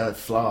that like a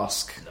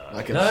flask?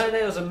 Like a No,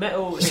 it was a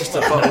metal. It's just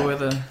a bottle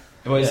with a...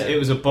 It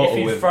was a bottle If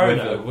you'd with. thrown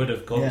with it, it would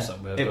have gone Yeah.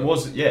 somewhere. it but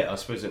was. Yeah, I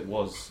suppose it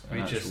was. We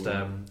an just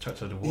actual-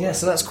 chucked it in the water. Yeah,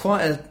 so that's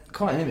quite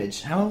an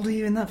image. How old are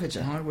you in that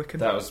picture? High Wickham.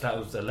 That was That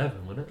was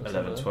 11, wasn't it? Or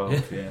 11, something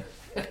like 12.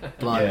 Yeah.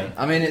 Blimey. Yeah.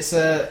 I mean, it's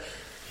a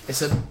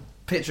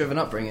picture of an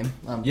upbringing.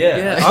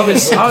 Yeah. Yeah,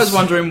 I was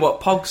wondering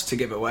what pogs to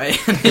give away.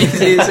 He's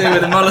here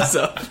with a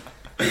Molotov.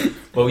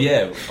 Well,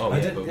 yeah. Oh, I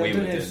yeah. didn't- But I we were don't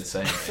doing know the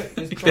same. that.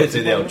 We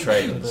did the old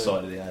train on the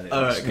side of the alley.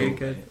 All right, School.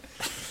 good.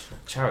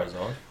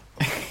 Charizard.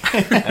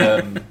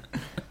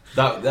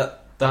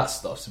 That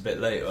stuff's a bit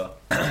later.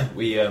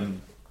 We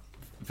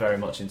very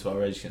much into our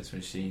Rage Against the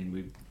Machine.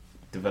 We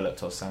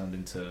developed our sound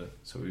into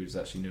so we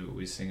actually knew what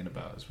we were singing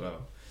about as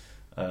well.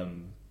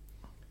 And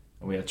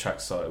we had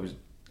tracks like it was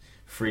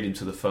Freedom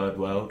to the Third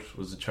World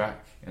was the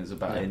track. It was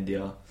about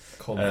India.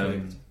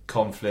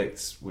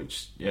 Conflicts,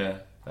 which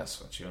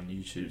that's actually on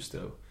YouTube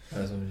still.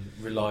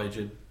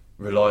 Religion.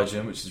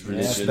 Religion, which is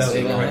religious. spelled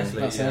Yeah,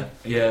 incorrectly, that's yeah. it.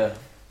 Yeah.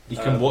 You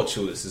can watch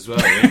all this as well.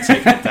 We ain't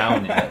taken it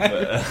down yet,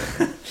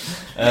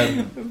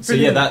 but so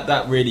yeah,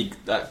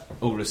 that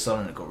all of a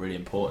sudden it got really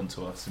important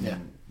to us,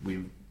 and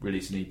we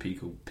released an EP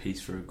called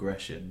Peace for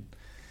Aggression.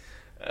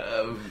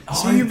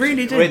 So you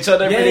really did? Which I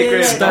don't really agree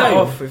with. Start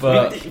now, off with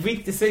but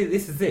This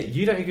is it.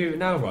 You don't agree with it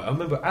now, right? I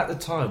remember at the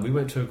time we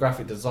went to a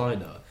graphic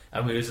designer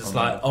and we were just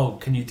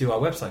can you do our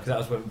website? Because that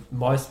was when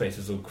MySpace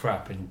was all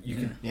crap and you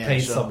could pay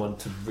someone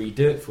to redo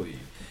it for you.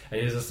 And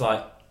he was just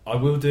like, I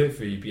will do it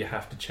for you, but you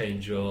have to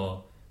change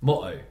your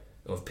motto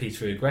of peace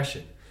through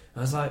aggression. And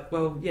I was like,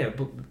 well, yeah,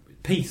 but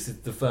peace is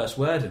the first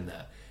word in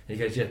there. And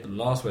he goes, yeah, but the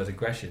last word is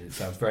aggression. It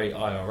sounds very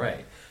IRA.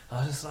 And I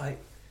was just like,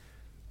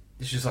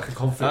 it's just like a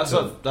conflict.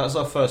 that was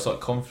our first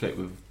conflict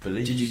with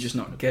beliefs. Did you just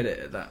not get it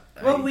at that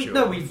Well,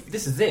 age?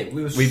 this is it.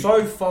 We were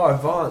so far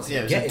advanced. Yeah,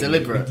 it was in a getting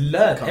deliberate We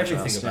learned contrast,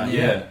 everything about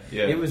yeah. it.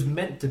 Yeah. It was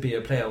meant to be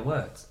a play on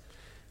words,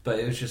 but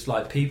it was just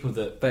like people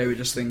that They were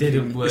just thinking,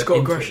 didn't work it's got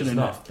into aggression in it.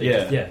 enough. They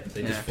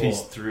just Peace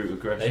thought. through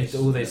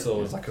aggression. All they saw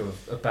was like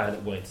a band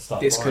that wanted to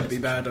start. This could riots. be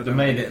bad. I The don't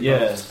main, want to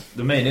get involved.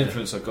 the main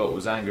influence I got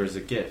was Anger as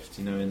a Gift,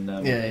 in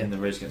the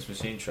Rage Against the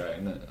Machine track,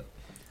 and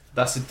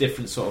that's a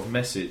different sort of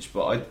message.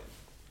 But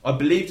I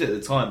believed it at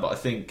the time, but I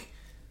think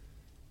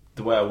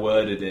the way I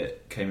worded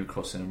it came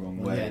across in the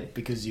wrong way. Yeah,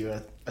 because you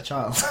were a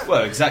child.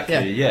 Well, exactly.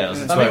 I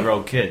was a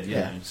 12-year-old kid. You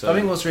know, so I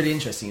think what's really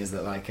interesting is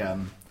that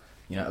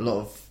a lot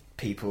of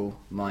people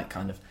might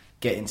kind of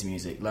get into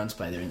music, learn to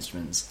play their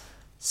instruments,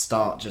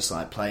 start just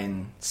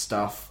playing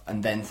stuff,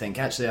 and then think,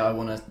 actually, I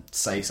want to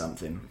say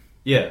something.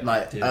 Yeah.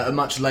 At a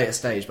much later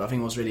stage. But I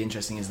think what's really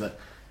interesting is that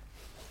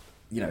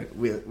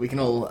we can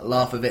all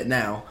laugh a bit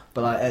now,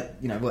 but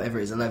at whatever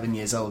it is, 11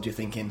 years old, you're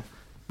thinking,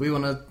 we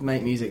want to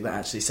make music that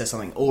actually says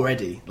something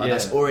already.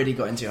 That's already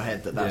got into your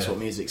head that's what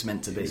music's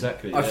meant to be.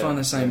 Exactly. I find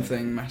the same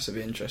thing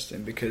massively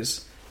interesting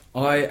because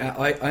I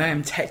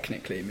am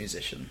technically a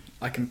musician.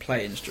 I can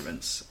play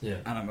instruments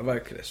and I'm a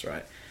vocalist,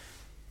 right?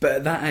 But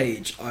at that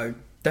age, I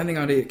don't think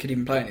I could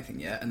even play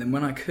anything yet. And then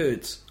when I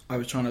could, I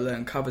was trying to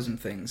learn covers and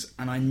things,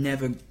 and I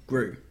never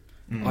grew.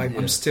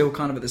 I'm still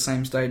kind of at the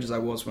same stage as I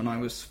was when I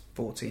was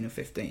 14 or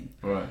 15.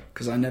 Right.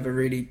 Because I never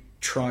really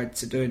tried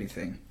to do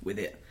anything with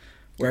it.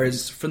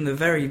 Whereas from the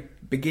very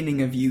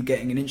beginning of you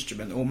getting an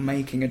instrument or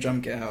making a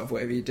drum kit out of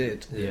whatever you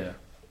did,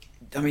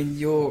 I mean,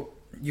 your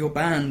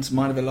band,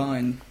 Mind of the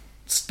Line,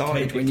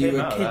 started when you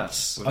were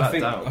kids.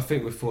 I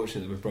think we're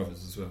fortunate that we're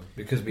brothers as well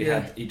because we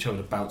had each other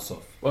to bounce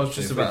off. Well, it's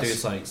just if about we do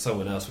something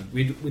someone else.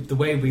 With the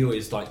way we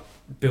always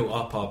built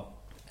up our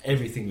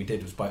everything we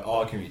did was by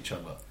arguing each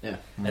other. Yeah.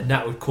 And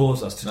that would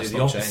cause us to That's do the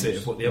not opposite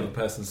changed. of what the other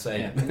person's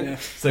saying. Yeah.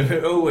 So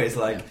we're always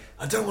I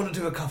don't want to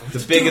do a cover. The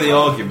Just bigger do a the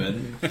cover.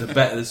 argument, the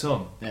better the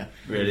song. Yeah.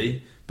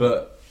 Really.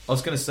 But I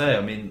was going to say,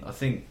 I mean, I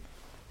think,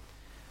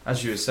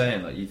 as you were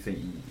saying, you think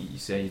you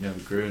say you never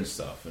grew and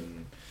stuff,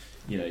 and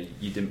you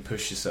didn't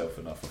push yourself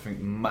enough. I think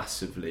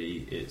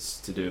massively it's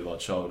to do with our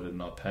childhood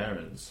and our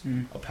parents.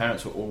 Our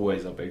parents were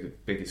always our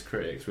biggest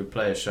critics. We'd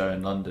play a show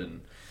in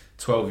London,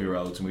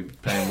 12-year-olds, and we'd be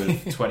playing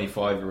with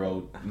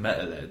 25-year-old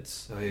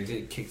metalheads. Oh, you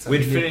get kicked out.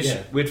 We'd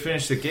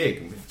finish the gig,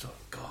 and we'd be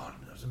like, God,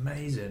 that was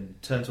amazing.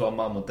 Turn to our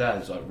mum or dad,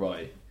 was like,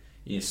 right,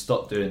 you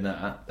stop doing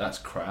that. That's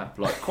crap.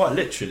 Quite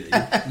literally.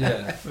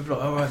 Yeah. We'd be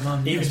like, all right,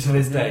 mum. Even to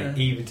this day.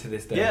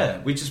 Yeah,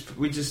 we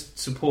just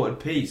supported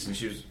peace, and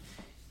she was.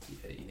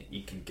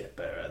 he can get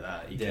better at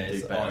that. He Yeah, can do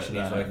it's better Archie at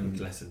needs that.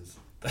 vocal lessons.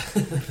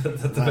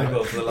 the big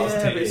one for the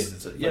last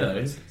 2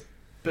 years.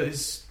 But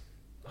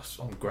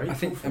I'm grateful I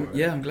think, for it.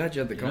 yeah, I'm glad you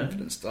had the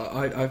confidence.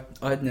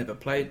 I'd never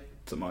played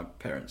to my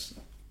parents.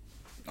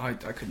 I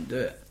couldn't do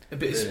it.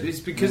 But it's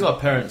because our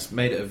parents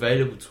made it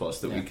available to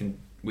us that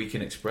we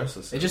can express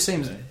ourselves. It just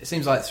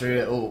seems like through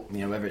it all,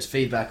 whether it's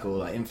feedback or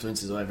like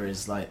influences or whatever,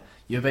 is like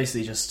you're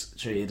basically just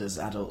treated as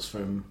adults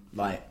from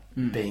like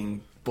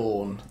being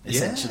born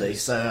essentially.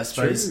 So I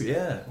suppose true,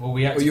 yeah. Well,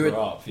 we had to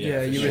grow up.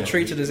 Yeah, you were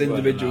treated as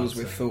individuals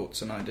with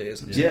thoughts and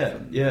ideas. And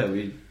stuff.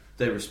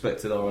 They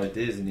respected our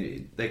ideas,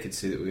 and they could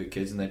see that we were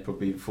kids, and they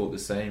probably thought the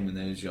same when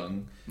they was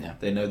young. Yeah.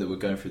 They know that we're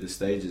going through the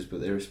stages, but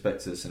they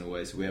respected us in a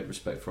way, so we have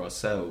respect for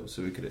ourselves,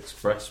 so we could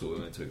express what we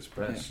wanted to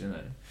express. Yeah.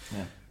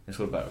 Yeah. It's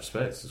all about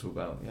respect. It's all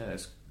about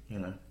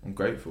I'm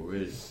grateful,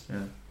 really.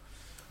 Yeah.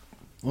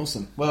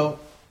 Awesome. Well,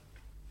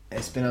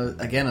 it's been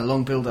a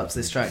long build up to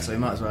this track, so we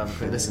might as well have a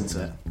quick listen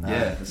to it.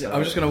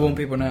 I'm just going to warn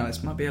people now.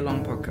 This might be a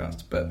long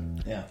podcast, but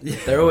yeah,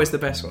 they're always the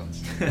best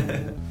ones.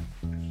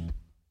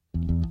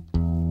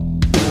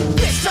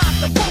 Time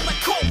to roll a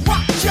cold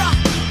rock job.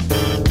 A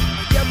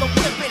yellow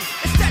ribbon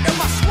instead of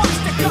my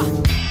swastika.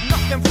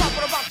 Nothing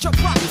proper about your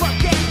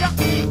propaganda.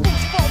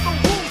 Who's for the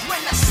rules when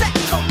the set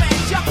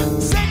command ya?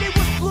 Said it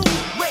was blue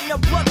when the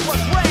blood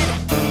was red.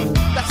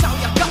 That's how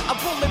you got a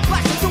bullet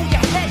blasted through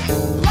your head.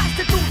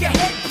 Blasted through your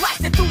head,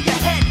 blasted through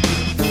your head.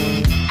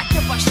 I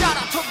give a shout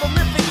out to the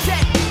living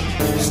dead.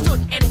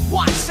 Stood and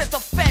watched as the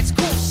feds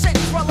grew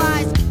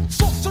centralized.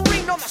 So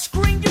serene on the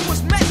screen, you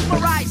was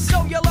mesmerized.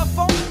 Cellular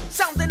phone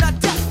sounding a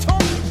death tone.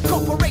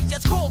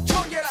 Corporations called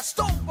turn you to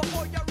stone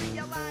before you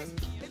realize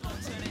it will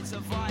turn into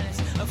violence.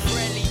 A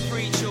friendly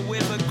preacher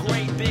with a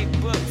great big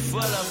book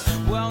full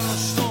of well-known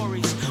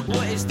stories.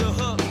 What is the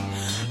hook?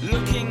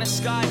 Looking the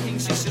sky,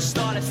 things just to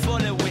start it full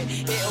of wit.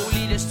 It'll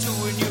lead us to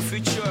a new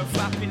future of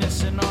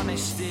happiness and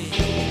honesty.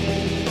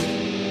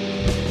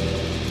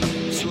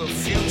 To a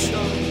future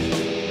of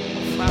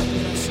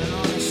happiness and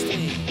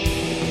honesty.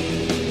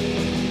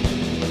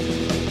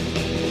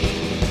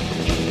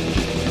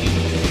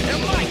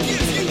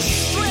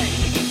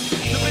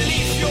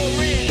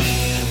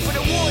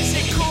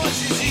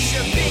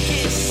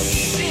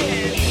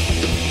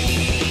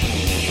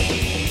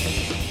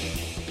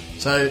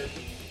 So,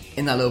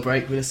 in that little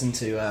break, we listened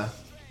to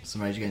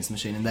some Rage Against the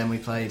Machine, and then we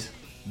played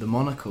the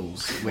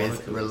Monocles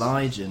with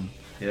Religion.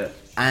 Yeah.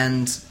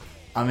 And,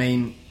 I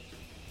mean,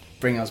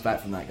 bring us back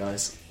from that,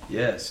 guys.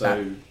 Yeah,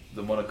 so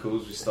the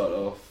Monocles, we started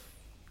off,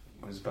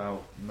 it was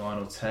about 9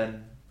 or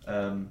 10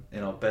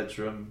 in our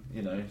bedroom,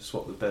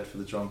 swap the bed for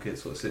the drum kit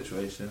sort of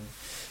situation.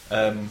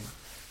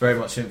 Very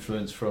much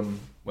influenced from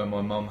when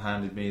my mum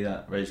handed me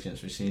that Rage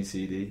Against the Machine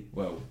CD.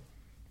 Well,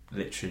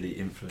 literally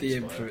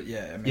influenced by it.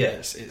 Yeah, I mean,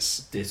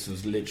 it's This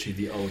was literally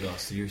the old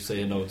us. You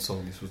say an old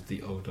song, this was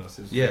the old us.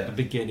 It was the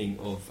beginning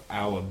of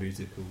our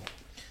musical.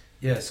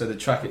 Yeah, so the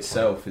track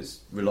itself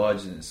is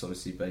Religion. It's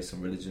obviously based on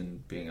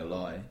religion being a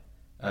lie.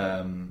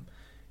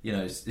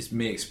 It's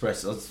me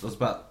expressing. I was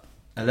about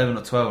 11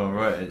 or 12 when I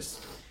wrote it. It's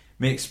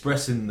me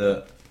expressing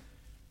that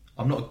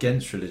I'm not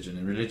against religion,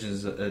 and religion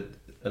is a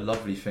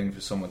lovely thing for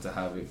someone to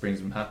have. It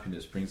brings them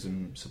happiness, brings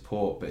them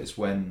support, but it's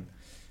when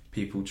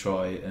people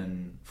try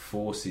and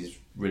force these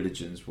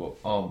religions, what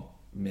are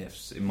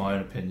myths, in my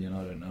own opinion,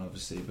 I don't know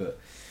obviously, but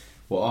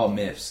what are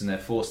myths, and they're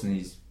forcing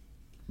these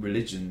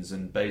religions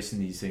and basing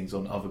these things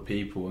on other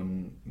people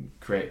and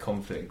create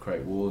conflict and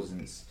create wars,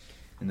 and it's,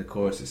 in the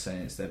chorus it's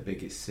saying it's their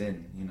biggest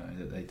sin,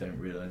 that they don't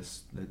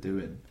realise they're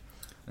doing.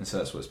 And so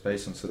that's what it's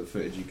based on. So the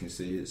footage you can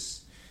see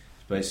is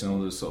based on all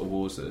those sort of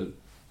wars that are,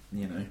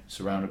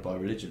 surrounded by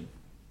religion.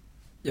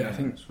 Yeah, I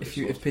think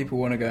if people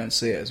want to go and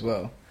see it as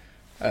well,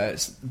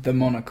 it's the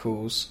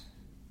Monocles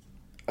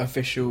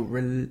official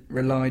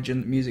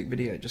Religion music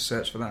video. Just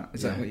search for that.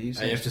 Is that what you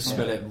said? And you have to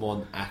spell it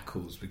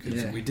Mon-Ackles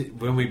because we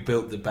did, when we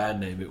built the band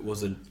name, it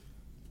wasn't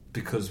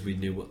because we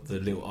knew what the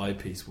little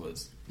eyepiece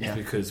was. It's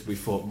because we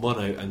thought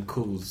mono and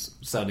cools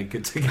sounded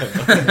good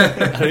together,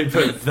 and we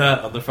put that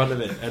on the front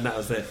of it, and that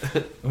was it.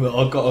 Well,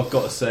 I've got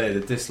to say the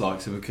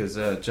dislikes are because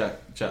Jack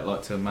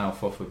liked to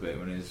mouth off a bit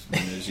when he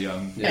was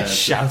young.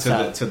 Shout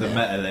out to the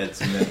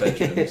metalheads in their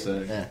bedroom.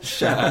 So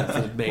shout out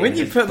to the main. When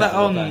you put that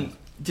on,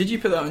 did you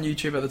put that on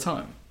YouTube at the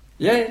time?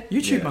 Yeah.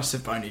 YouTube must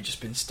have only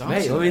just been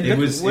started. Mate, I mean, it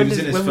was in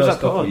his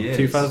first couple of years.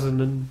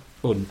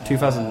 2009,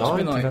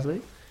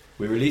 2008.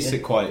 We released it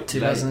quite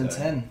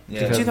 2010.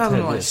 Late,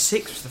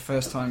 2006 was the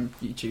first time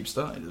YouTube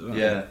started as well.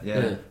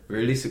 Yeah. We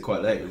released it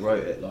quite late. We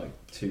wrote it like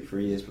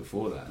 2-3 years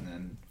before that, and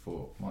then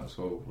thought might as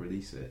well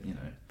release it.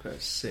 Put a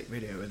sick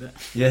video with it.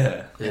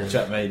 Yeah.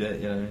 Jack made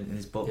it. In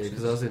his boxes.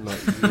 Because I was in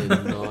like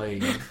year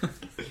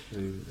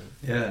 9.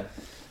 Yeah.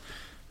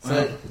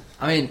 So,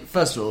 I mean,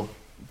 first of all,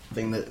 the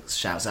thing that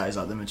shouts out is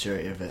like the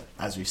maturity of it,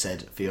 as we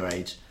said, for your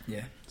age.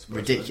 Yeah. It's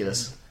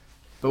ridiculous.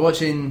 But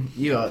watching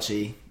you,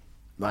 Archie,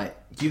 like,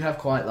 you have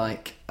quite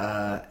like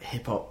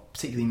hip hop,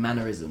 particularly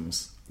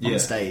mannerisms on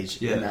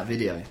stage in that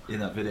video.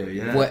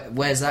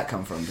 Where's that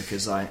come from?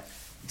 Because I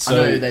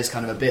know there's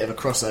kind of a bit of a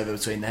crossover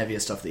between the heavier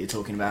stuff that you're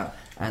talking about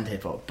and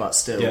hip hop, but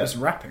still, it was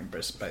rapping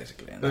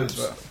basically. And that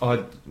as well.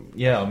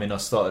 I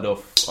started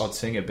off. I'd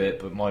sing a bit,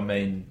 but my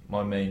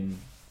main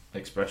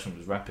expression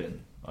was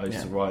rapping. I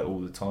used to write all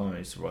the time. I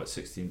used to write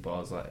 16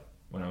 bars like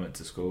when I went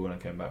to school, when I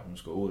came back from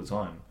school, all the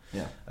time.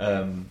 Yeah.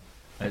 And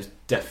it's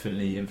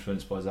definitely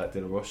influenced by Zach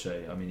De La Roche.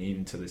 I mean,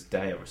 even to this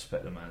day, I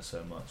respect the man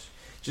so much.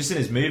 Just in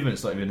his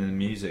movements, not even in the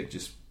music,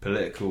 just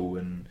political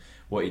and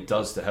what he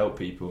does to help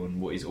people and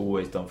what he's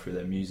always done through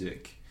their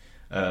music.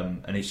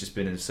 And he's just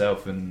been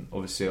himself. And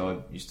obviously, I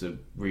used to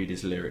read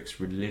his lyrics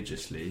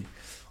religiously.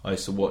 I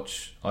used to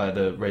watch. I had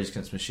a Rage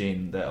Against the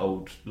Machine, their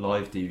old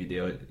live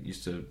DVD. I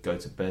used to go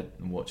to bed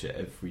and watch it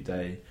every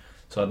day.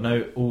 So I'd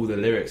know all the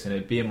lyrics and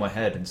it'd be in my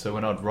head. And so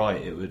when I'd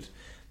write,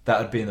 that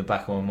would be in the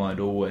back of my mind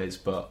always.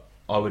 But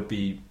I would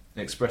be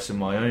expressing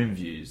my own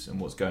views and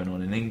what's going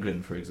on in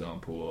England, for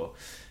example, or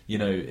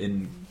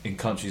in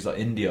countries like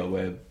India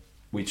where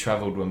we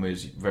travelled when we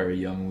was very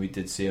young. We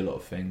did see a lot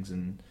of things,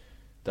 and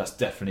that's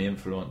definitely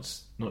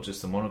influenced not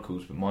just the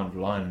Monocles but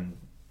Mindofalion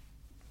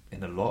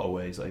in a lot of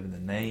ways, like even the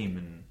name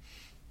and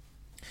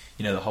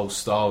the whole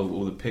style,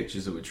 all the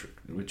pictures that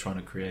we're trying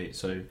to create.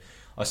 So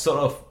I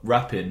started off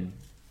rapping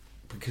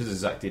because of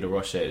Zach De La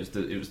Roche.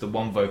 It was the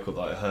one vocal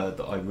that I heard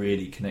that I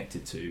really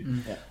connected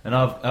to, and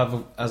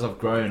as I've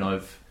grown,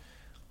 I've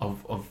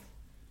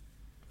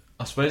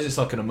I suppose it's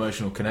like an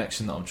emotional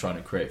connection that I'm trying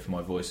to create for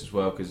my voice as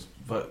well, because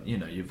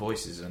your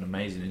voice is an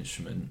amazing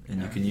instrument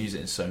and you can use it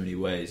in so many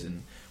ways.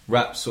 And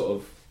rap's sort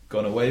of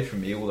gone away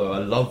from me, although I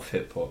love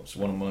hip hop. It's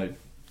one of my,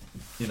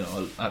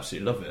 I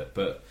absolutely love it.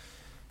 But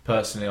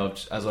personally,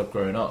 as I've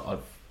grown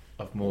up,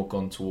 I've more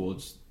gone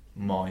towards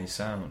my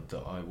sound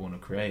that I want to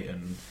create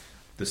and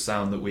the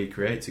sound that we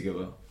create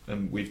together.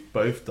 And we've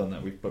both done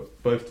that. We've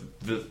both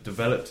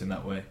developed in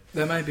that way.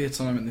 There may be a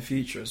time in the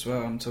future as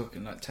well, I'm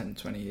talking like 10,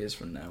 20 years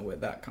from now, where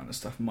that kind of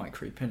stuff might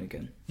creep in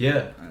again.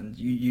 Yeah. And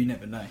you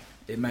never know.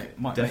 It might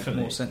make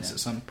more sense at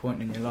some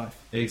point in your life.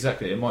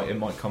 Exactly. It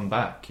might come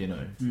back,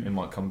 It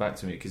might come back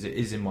to me because it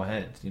is in my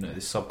head.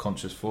 This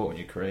subconscious thought when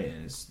you're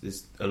creating,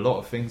 there's a lot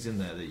of things in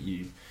there that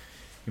you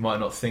might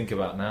not think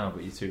about now,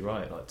 but you're too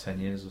right. Like 10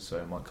 years or so,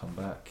 it might come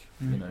back,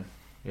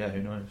 Yeah,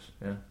 who knows?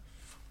 Yeah.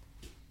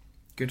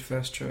 Good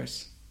first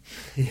choice.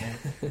 Yeah.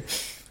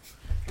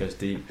 Goes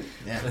deep.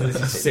 Yeah.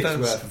 This is 6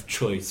 worth of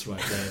choice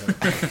right there.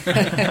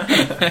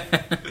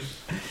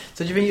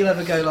 So do you think you'll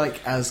ever go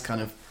like as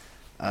kind of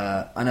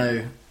I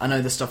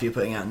know the stuff you're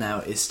putting out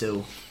now is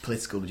still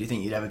political, but do you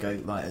think you'd ever go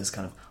like as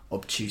kind of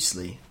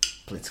obtusely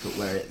political,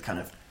 where it kind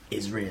of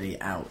is really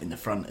out in the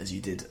front as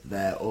you did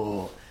there,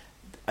 or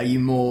are you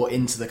more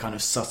into the kind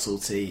of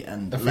subtlety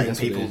and letting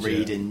people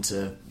read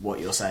into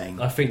what you're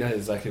saying? I think that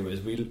is exactly what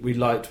it is.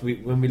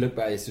 When we look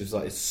back,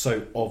 it's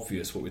so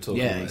obvious what we're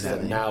talking about.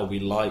 Exactly. That now we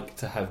like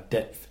to have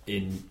depth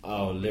in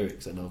our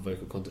lyrics and our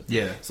vocal content.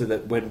 Yeah. So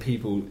that when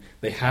people,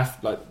 they have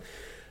like,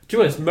 do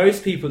you know,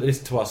 most people that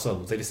listen to our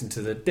songs, they listen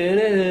to the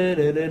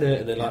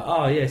and they're like,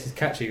 oh yes, it's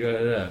catchy.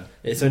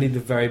 It's only the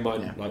very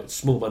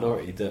small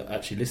minority that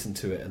actually listen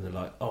to it and they're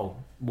like, oh,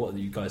 what are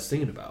you guys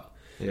singing about?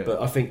 Yeah.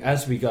 But I think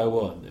as we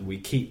go on and we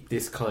keep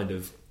this kind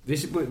of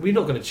we're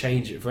not going to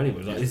change it for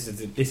anyone. Like this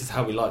is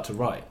how we like to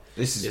write.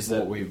 This is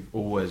what we've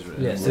always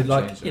written. Yeah. So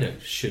like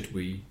should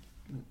we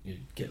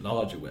get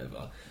larger, or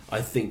whatever?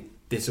 I think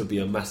this will be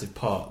a massive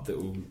part that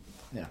will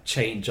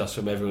change us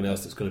from everyone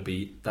else that's going to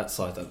be that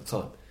size at the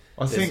time.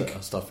 I think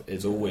stuff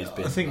has always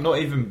been. I think not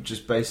even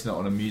just basing it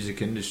on a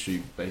music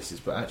industry basis,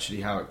 but actually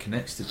how it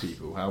connects to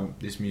people, how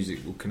this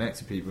music will connect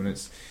to people, and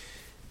it's.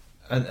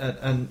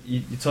 And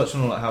you touched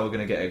on like how we're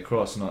going to get it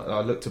across, and I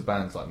looked at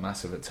bands like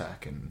Massive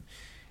Attack, and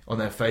on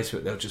their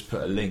Facebook they'll just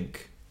put a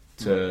link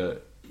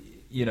to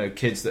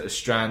kids that are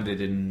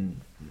stranded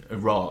in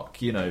Iraq.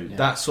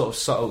 That sort of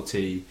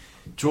subtlety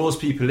draws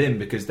people in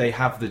because they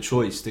have the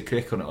choice to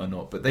click on it or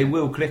not, but they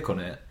will click on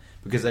it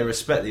because they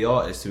respect the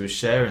artist who is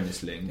sharing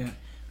this link,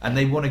 and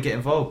they want to get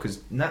involved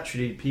because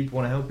naturally people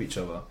want to help each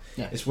other.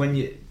 Yeah. It's when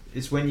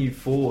you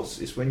force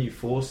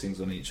things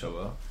on each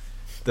other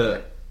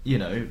that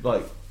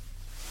like.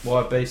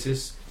 Why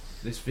basis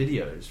this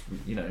video is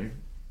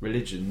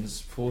religions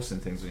forcing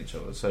things on each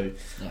other. So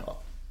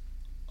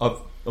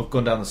I've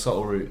gone down the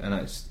subtle route, and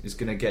it's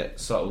going to get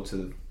subtle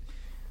to.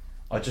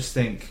 I just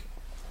think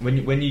when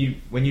you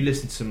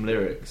listen to some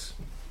lyrics,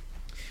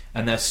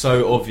 and they're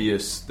so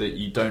obvious that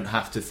you don't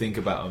have to think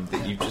about them,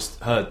 that you've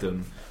just heard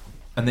them,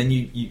 and then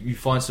you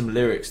find some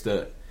lyrics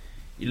that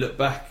you look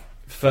back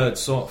third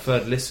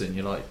listen,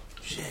 you're like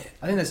shit.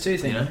 I think there's two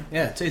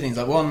things. Two things.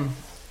 Like one.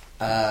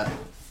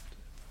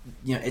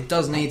 It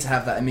does need to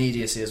have that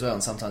immediacy as well,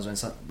 and sometimes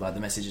when the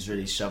message is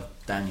really shoved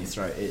down your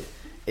throat,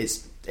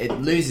 it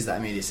loses that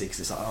immediacy because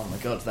it's like, oh my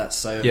god, that's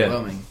so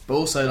overwhelming. But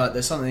also, like,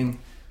 there's something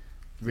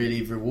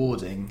really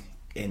rewarding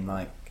in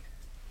like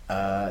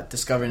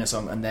discovering a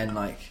song and then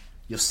like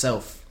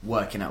yourself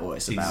working out what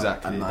it's about.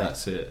 Exactly, and, like,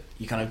 that's it.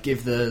 You kind of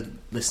give the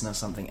listener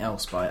something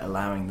else by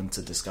allowing them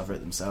to discover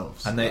it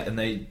themselves. And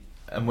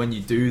And when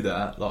you do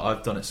that, like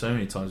I've done it so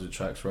many times with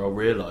tracks where I'll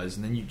realise,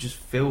 and then you just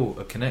feel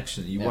a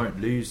connection that you won't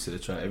lose to the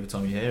track every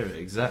time you hear it.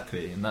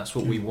 Exactly, and that's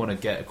what we want to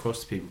get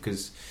across to people,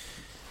 because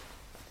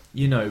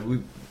we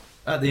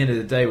at the end of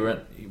the day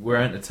we're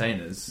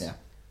entertainers. Yeah.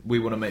 We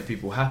want to make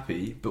people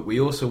happy, but we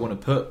also want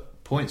to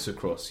put points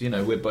across.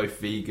 We're both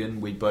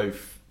vegan. We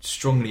both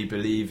strongly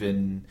believe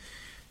in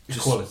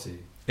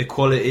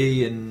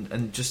equality,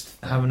 and just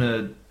having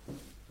an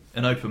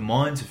open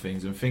mind to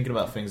things and thinking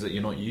about things that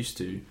you're not used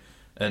to.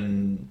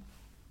 And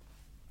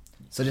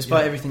so,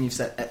 despite everything you've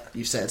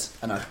said,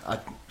 and I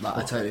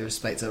totally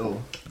respect it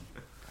all.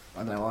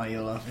 I don't know why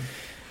you're laughing.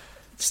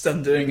 Just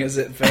undoing as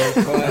it very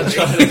quietly.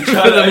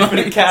 trying to open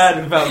a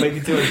can without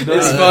making too much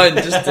noise. It's fine,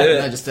 just do it.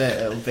 No, just do it.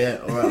 It'll be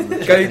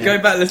alright. Go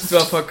back, listen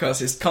to our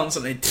podcast. It's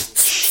constantly.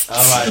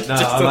 Alright, no,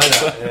 I like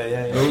that.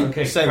 Yeah.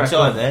 Okay, same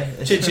time there.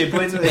 Chit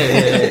points.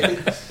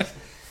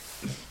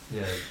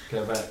 Yeah,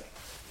 go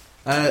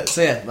back.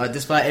 So yeah, like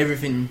despite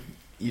everything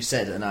you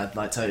said, and I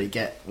totally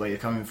get where you're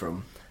coming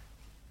from.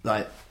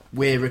 Like,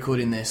 we're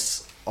recording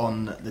this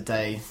on the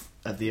day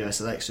of the US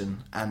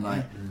election, and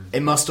like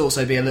it must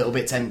also be a little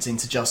bit tempting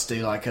to just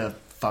do like a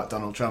fuck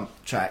Donald Trump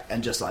track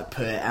and just like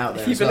put it out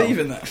there. If you believe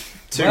in that,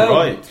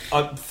 right?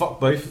 I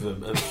fuck both of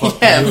them and fuck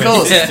yeah, the of US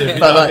course. system. Yeah. You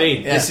know what I Like,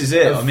 mean? yeah. This is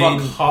it. And I mean,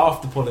 fuck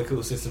half the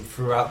political system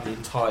throughout the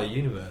entire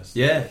universe.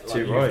 Yeah,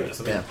 too right.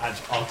 Universe. I mean,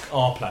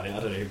 our planet. I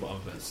don't know what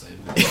I'm about to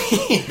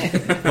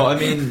say. But I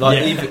mean,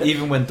 like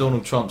even when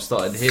Donald Trump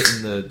started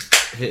hitting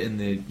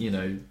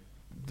the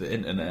the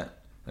internet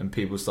and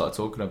people started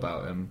talking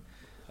about him,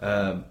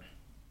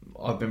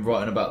 I've been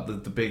writing about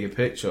the bigger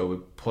picture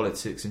with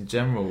politics in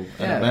general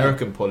and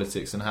American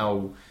politics, and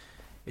how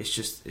it's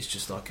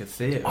just like a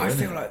theatre. I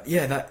feel like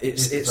that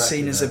it's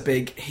seen as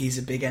he's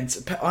a big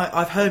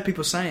I've heard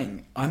people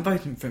saying I'm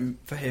voting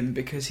for him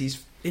because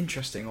he's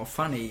interesting or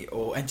funny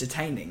or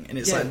entertaining, and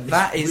it's like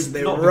that is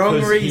the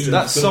wrong reason.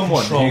 That's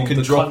someone who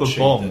can drop a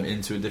bomb that...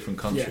 into a different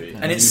country,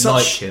 and it's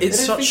such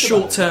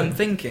short-term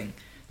thinking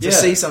to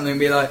see something and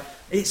be like,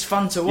 it's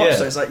fun to watch.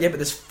 So it's like, but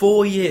there's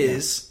 4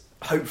 years.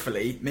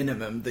 Hopefully,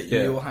 minimum, that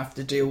you'll have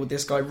to deal with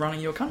this guy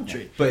running your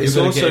country. But it's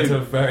also get into a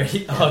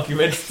very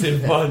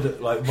argumentative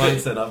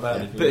mindset I've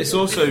had. But it's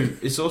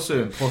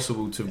also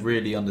impossible to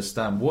really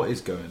understand what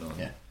is going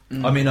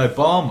on. I mean,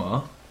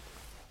 Obama,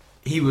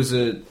 he was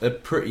a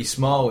pretty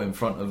smile in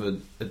front of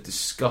a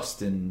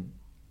disgusting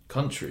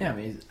country. Yeah, I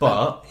mean,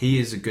 but he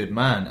is a good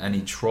man, and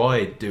he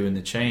tried doing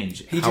the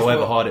change,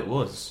 however hard it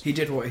was. He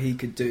did what he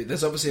could do.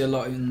 There's obviously a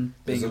lot in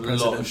being a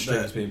president. A lot of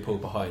strings being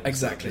pulled behind.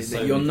 Exactly.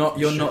 So you're not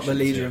the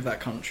leader of that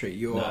country.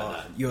 You're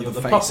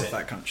the face of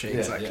that country.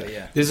 Exactly.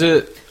 Yeah. There's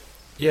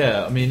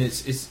I mean,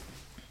 it's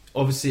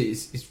obviously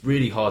it's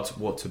really hard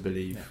to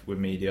believe with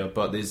media,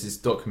 but there's this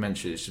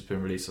documentary that's just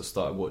been released. I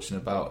started watching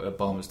about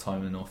Obama's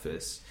time in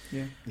office.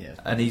 Yeah.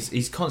 And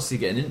he's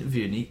constantly getting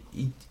interviewed,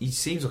 and he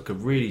seems like a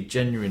really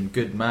genuine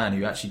good man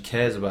who actually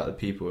cares about the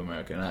people of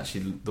America and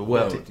actually the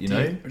world,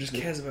 or just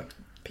cares about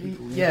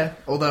people. Yeah,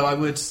 although I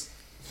would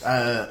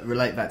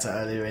relate back to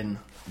earlier in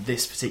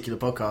this particular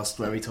podcast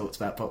where we talked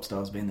about pop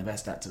stars being the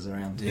best actors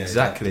around. Yeah,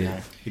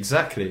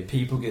 exactly.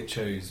 People get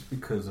chose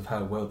because of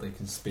how well they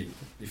can speak.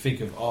 You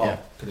think of our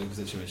political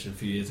situation a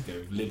few years ago,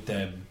 Lib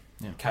Dem,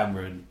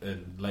 Cameron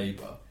and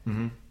Labour.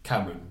 Mm-hmm.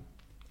 Cameron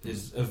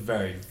is a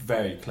very,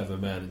 very clever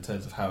man in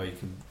terms of how he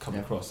can come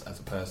across as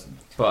a person.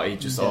 But he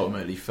just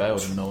ultimately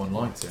failed and no one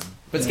liked him.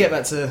 But to get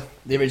back to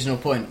the original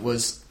point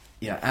was,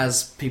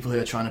 as people who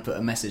are trying to put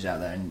a message out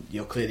there, and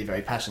you're clearly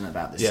very passionate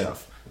about this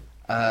stuff,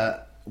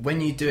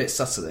 when you do it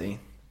subtly,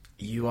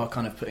 you are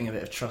kind of putting a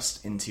bit of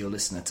trust into your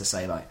listener to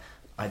say, like,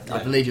 I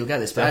believe you'll get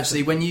this. But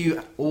actually, when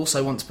you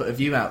also want to put a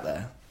view out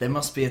there, there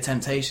must be a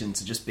temptation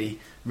to just be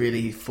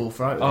really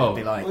forthright with it and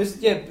be like...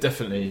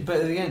 definitely.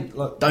 But again,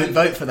 like, don't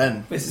vote for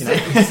them. This is it.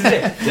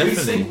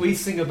 Definitely. We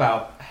sing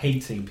about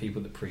hating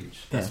people that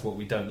preach. That's what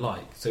we don't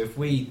like. So if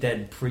we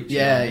then preach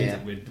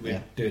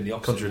we're doing the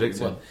opposite.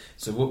 Contradicting.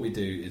 So what we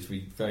do is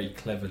we very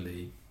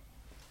cleverly...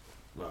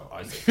 Well,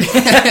 Archie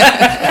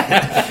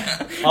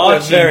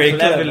very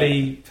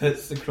cleverly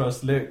puts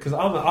across lyric, because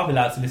I'm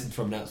allowed to listen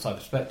from an outside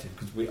perspective,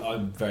 because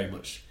I'm very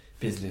much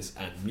business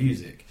and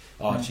music.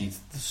 Archie's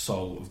the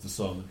soul of the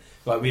song.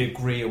 Like, we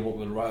agree on what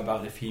we're going to write about,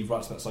 and if he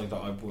writes about something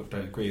that I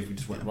don't agree with, we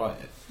just won't write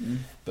it.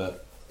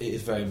 But it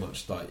is very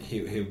much like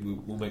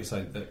we'll make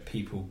something that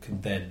people can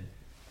then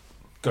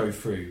go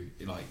through,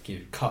 like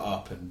cut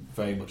up and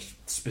very much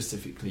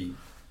specifically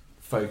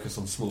focus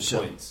on small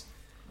points.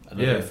 And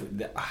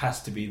that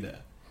has to be there.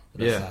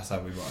 That's how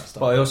we write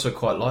stuff. But I also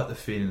quite like the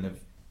feeling of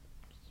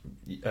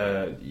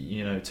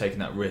taking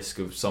that risk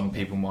of some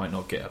people might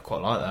not get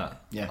quite like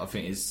that. I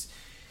think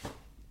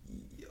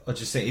I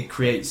just think it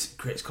creates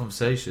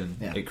conversation.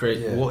 It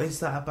creates what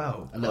is that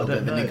about? A little bit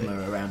of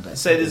enigma around it.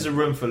 Say there's a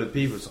room full of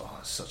people. It's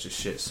it's such a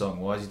shit song.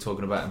 Why is he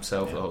talking about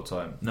himself the whole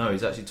time? No,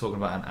 he's actually talking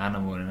about an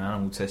animal in an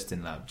animal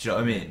testing lab. Do you know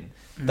what I mean?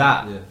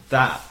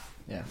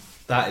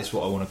 That is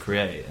what I want to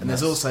create. And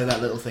there's also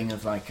that little thing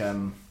of like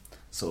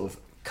sort of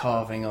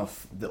carving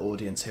off the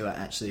audience who are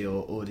actually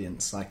your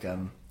audience. Like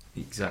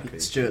exactly.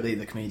 Stuart Lee,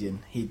 the comedian,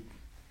 he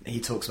he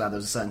talks about there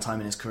was a certain time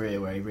in his career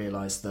where he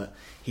realised that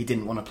he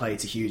didn't want to play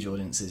to huge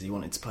audiences, he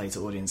wanted to play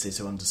to audiences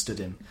who understood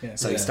him.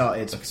 So he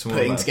started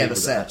putting together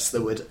sets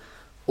that would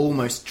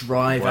almost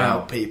drive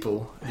out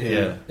people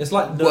who it's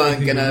like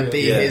weren't going to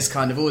be his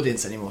kind of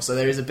audience anymore. So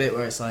there is a bit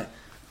where it's like,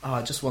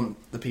 I just want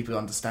the people to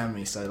understand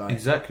me. So like,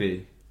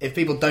 exactly, if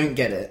people don't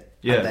get it,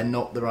 and they're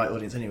not the right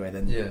audience anyway,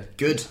 then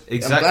good.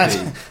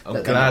 Exactly.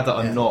 I'm glad that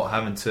I'm not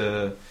having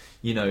to,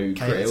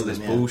 create all this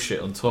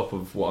bullshit on top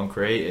of what I'm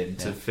creating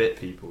to fit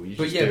people.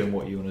 You're just doing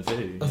what you want to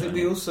do. I think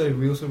we also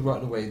write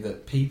in a way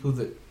that people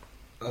that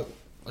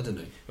I don't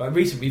know. Like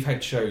recently, we've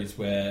had shows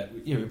where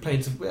we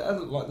played to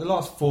like the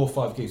last 4 or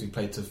 5 gigs we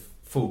played to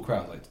full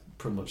crowd, like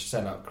pretty much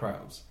sell out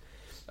crowds,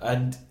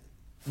 and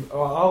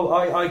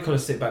I kind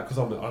of sit back because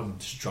I'm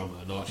just a drummer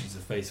and Archie's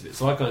the face of it,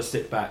 so I kind of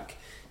sit back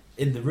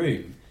in the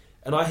room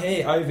and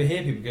I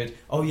overhear people going,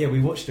 "Oh yeah, we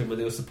watched them when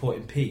they were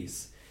supporting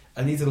peace."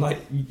 And these are like,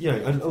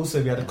 and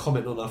also we had a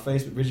comment on our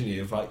Facebook originally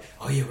of like,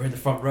 "Oh yeah, we're in the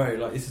front row,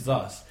 like this is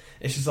us."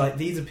 It's just like,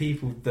 these are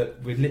people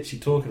that we're literally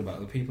talking about,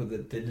 the people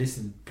that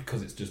listen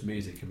because it's just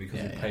music and because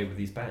we play with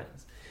these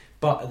bands.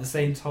 But at the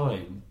same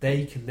time,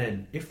 they can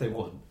then, if they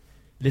want,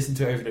 listen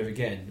to it over and over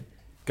again,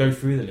 go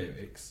through the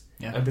lyrics,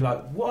 and be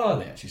like, what are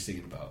they actually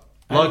singing about?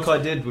 Like I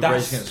did with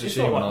Rage Against the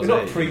Machine when I was 8.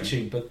 We're not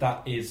preaching, but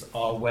that is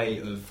our way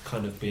of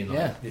kind of being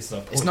like, this is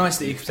our point. It's nice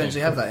that you can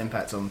potentially have that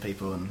impact on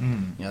people,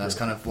 and that's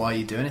kind of why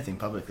you do anything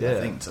publicly, I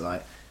think, to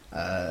like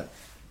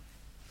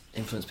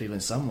influence people in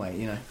some way,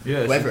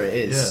 whether it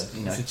is.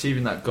 It's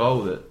achieving that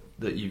goal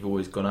that you've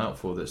always gone out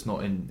for, that's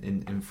not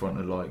in front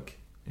of, like,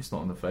 it's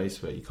not on the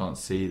face where you can't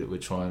see that we're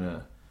trying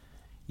to,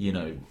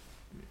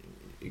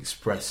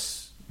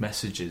 express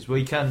messages. Well,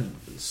 you can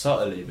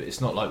subtly, but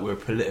it's not like we're a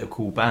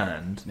political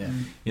band.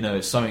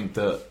 It's something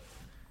that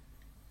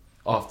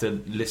after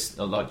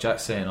like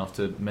Jack's saying,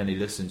 after many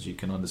listens you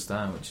can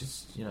understand, which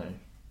is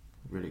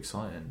really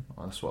exciting.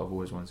 That's what I've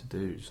always wanted to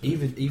do. So.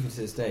 Even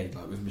to this day,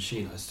 like with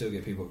Machine, I still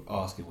get people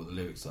asking what the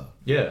lyrics are.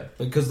 Yeah,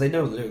 because they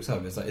know what the lyrics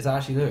are. It's like, is that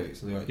actually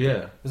lyrics? And they're like,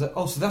 yeah. It's like,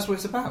 oh, so that's what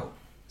it's about.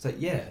 It's like,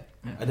 yeah.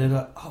 And then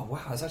like, oh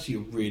wow, it's actually a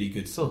really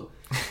good song.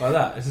 Like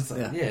that. It's just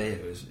like,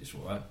 it's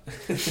alright.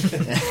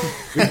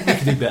 we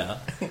can do better.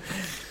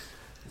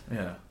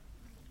 Yeah.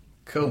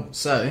 Cool.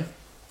 So,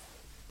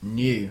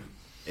 new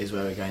is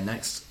where we're going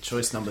next.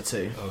 Choice number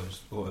 2.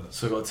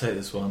 So I've got to take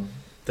this one.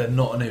 They're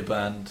not a new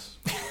band.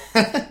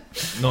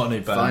 Not a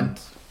new band.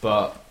 Fine.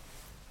 But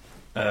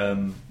I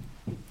don't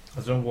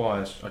know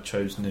why I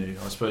chose new.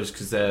 I suppose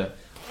because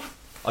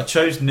I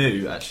chose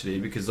new actually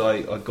because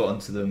I got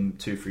onto them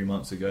 2-3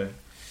 months ago.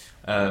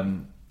 Heard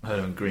them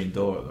on Green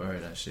Door up the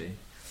road actually.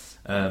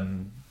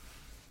 So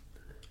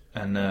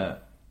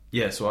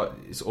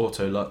it's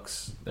Auto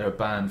Lux. They're a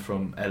band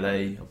from LA,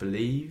 I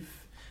believe.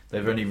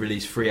 They've only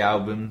released 3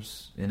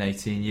 albums in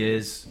 18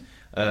 years.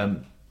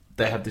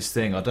 They have this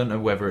thing, I don't know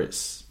whether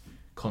it's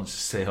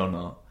consciously or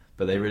not,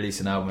 but they release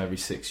an album every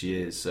 6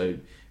 years, so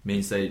it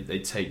means they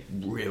take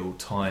real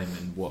time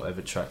in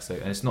whatever tracks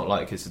and it's not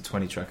like it's a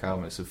 20-track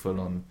album, it's a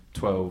full-on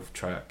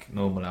 12-track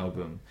normal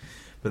album.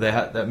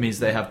 But that means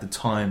they have the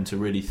time to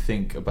really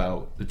think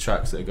about the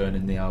tracks that are going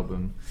in the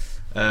album.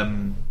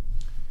 And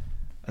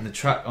the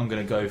track I'm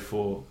going to go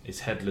for is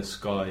Headless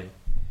Sky,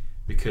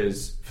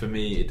 because for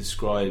me it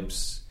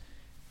describes...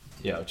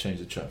 Yeah, I'll change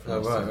the track for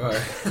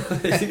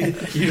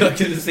right. You like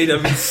to see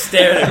them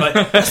staring at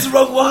like, that's the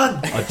wrong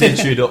one! I did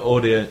choose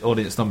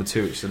audience number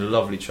 2, which is a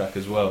lovely track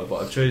as well,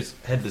 but I chose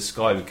Headless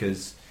Sky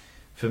because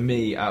for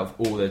me, out of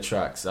all their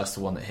tracks, that's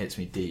the one that hits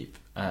me deep,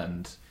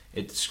 and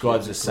it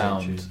describes the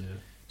sound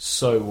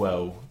so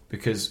well,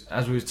 because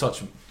as we were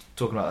talking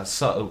about that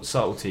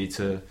subtlety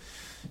to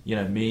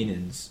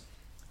meanings,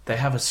 they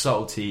have a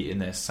subtlety in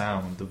their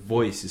sound. The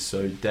voice is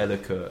so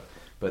delicate,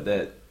 but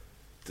they're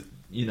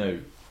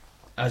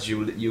as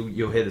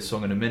you'll hear the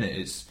song in a minute,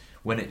 it's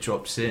when it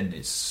drops in,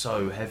 it's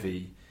so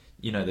heavy.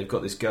 They've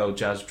got this girl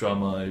jazz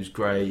drummer who's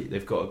great.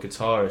 They've got a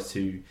guitarist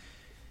who,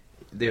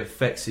 the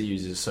effects he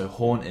uses are so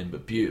haunting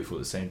but beautiful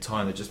at the same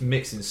time. They're just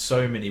mixing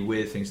so many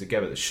weird things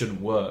together that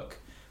shouldn't work,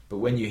 but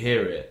when you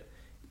hear it,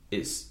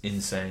 it's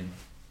insane.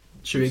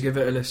 Should we give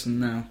it a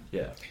listen now?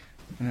 Yeah.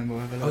 And then we'll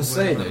have a little I was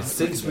saying though,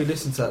 since we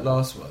listened to that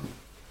last one,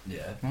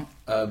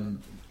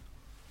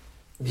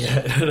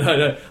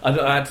 no,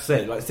 I had to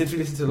say it. Like, since we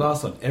listened to the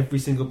last one, every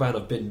single band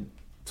I've been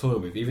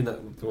touring with, even the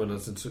one I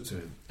was in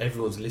Switzerland,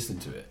 everyone's listening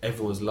to it.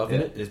 Everyone's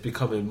loving it. It's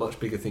becoming a much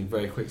bigger thing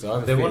very quick. So I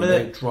have a feeling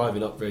they're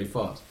driving up very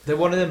fast. They're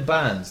one of them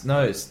bands.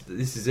 No,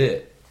 this is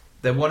it.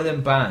 They're one of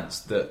them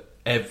bands that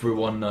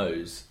everyone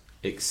knows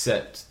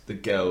except the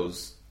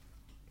girls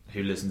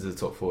who listen to the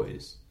top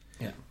 40s.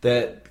 Yeah,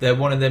 they're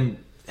one of them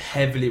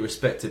heavily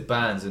respected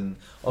bands. And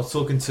I was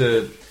talking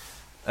to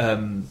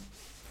Lisa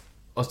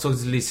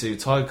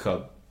Tiger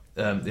Club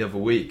the other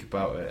week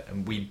about it,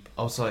 and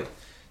I was like,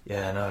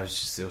 yeah, no,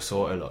 it's just the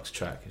Auto Lux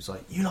track. He was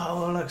like, you like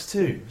Auto Lux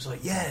too? I was like,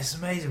 yeah, it's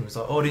amazing. It was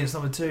like audience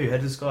number 2,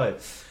 Headless Sky,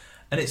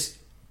 and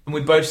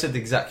we both said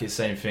exactly the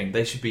same thing.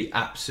 They should be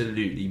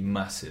absolutely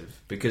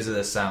massive because of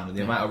their sound and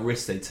the amount of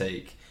risks they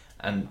take,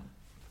 and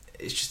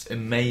it's just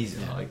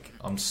amazing. Like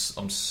I'm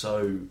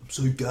so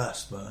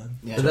gassed, man.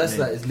 Yeah, but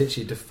that is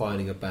literally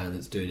defining a band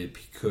that's doing it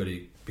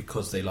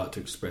because they like to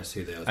express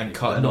who they are and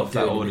cutting off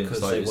that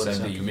audience, like they want you're to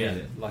saying, be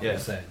chameleon. Like I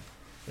was saying,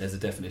 there's a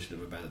definition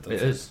of a band that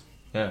does it. Is.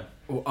 Yeah.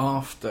 Well,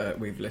 after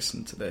we've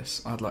listened to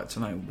this, I'd like to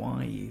know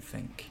why you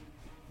think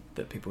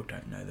that people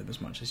don't know them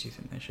as much as you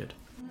think they should.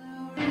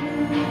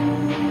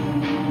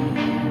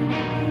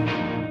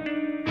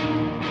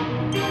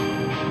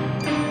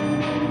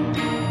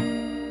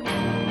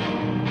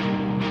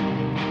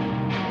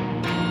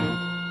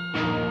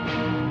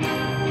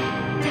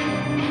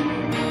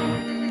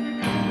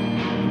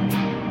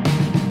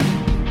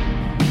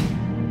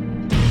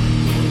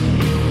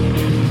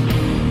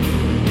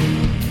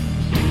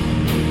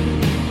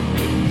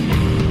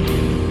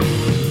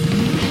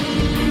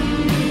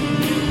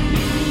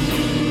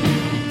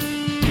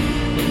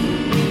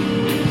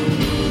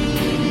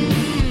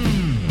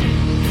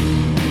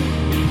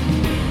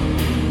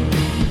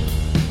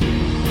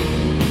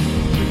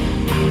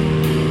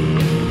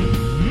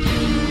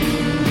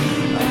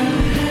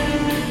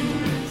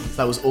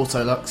 That was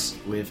Autolux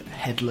with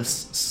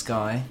Headless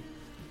Sky.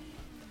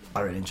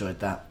 I really enjoyed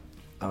that.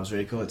 That was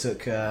really cool. It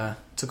took a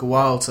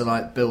while to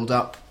like build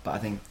up, but I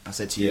think I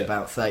said to you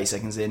about 30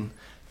 seconds in,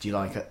 do you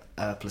like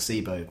a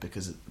Placebo?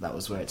 Because that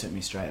was where it took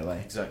me straight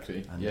away.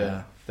 Exactly.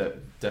 And,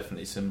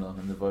 Definitely similar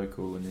in the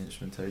vocal and the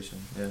instrumentation.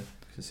 Yeah,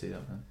 I can see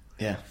that, man.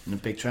 Yeah, and a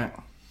big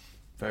track.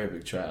 Very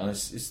big track. And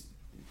it's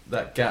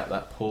that gap,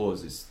 that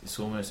pause. It's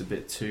almost a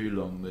bit too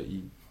long. That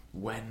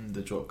when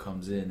the drop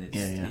comes in, it's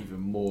even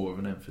more of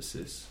an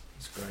emphasis.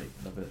 It's great.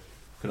 Love it.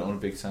 Put it on a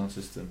big sound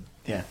system.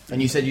 Yeah.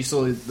 And you said you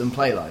saw them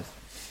play live?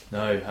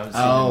 No, haven't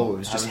seen it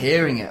was just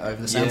hearing it over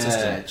the sound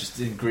system. Yeah, just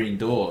in Green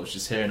Door. I was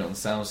just hearing it on the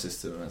sound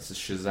system. And that's a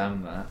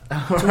Shazam that.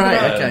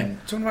 Right, okay.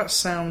 Talking about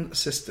sound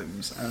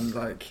systems, and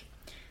like,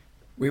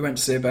 we went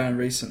to see a band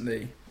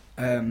recently.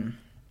 Do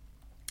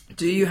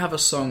you have a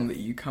song that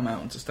you come out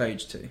onto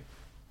stage to?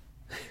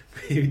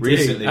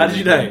 Recently. How did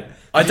you know?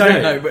 I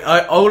don't know,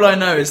 but all I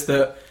know is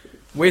that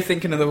we're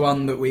thinking of the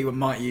one that we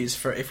might use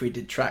for if we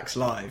did tracks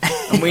live,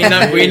 and we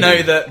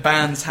know that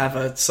bands have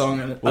a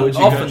song. And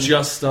often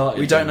just started.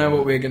 We don't know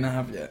what we're going to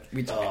have yet.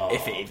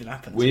 If it even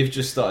happens. We've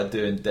just started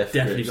doing Death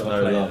Grips,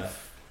 No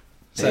Love.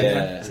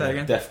 Say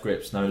again. Death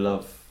Grips, No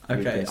Love.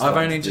 Okay, I've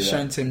only just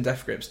shown Tim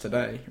Death Grips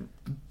today,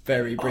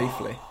 very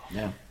briefly.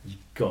 Yeah, you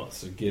got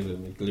to give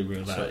him a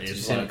glimmer of that. Did you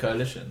see it on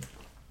Coalition?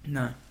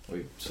 No.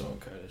 We saw it on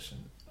Coalition.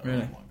 Really?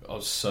 Oh my God. I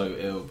was so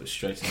ill, but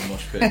straight in the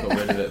mosh pit, got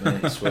rid of it,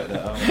 mate. Sweated it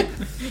out.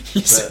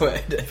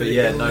 Sweated it. But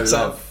yeah, No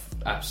Love,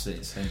 absolutely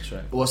insane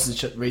track. What's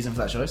the reason for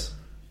that choice?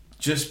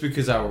 Just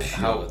because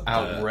how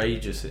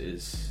outrageous it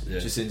is,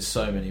 just in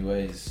so many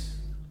ways.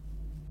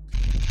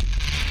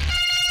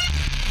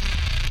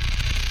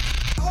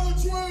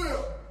 On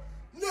trail,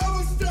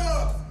 never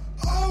stop.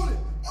 Own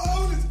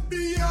it,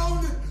 be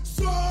on it.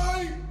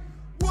 Sorry,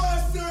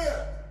 what's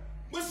that?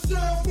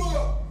 Myself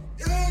up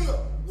in a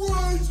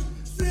rage,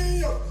 see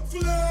your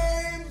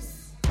flames.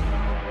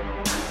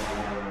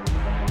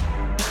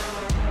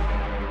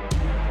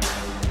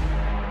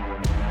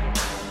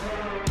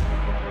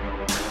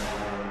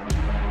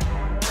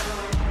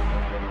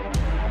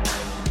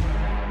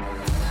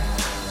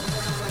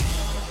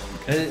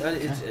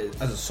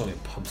 As a song,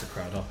 it pumps the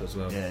crowd up as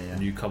well. Yeah.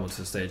 When you come onto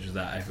the stage with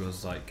that,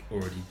 everyone's like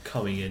already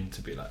coming in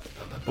to be like.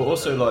 But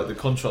also, like the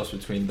contrast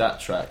between that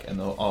track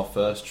and our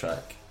first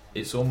track,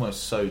 it's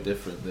almost so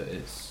different that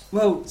it's.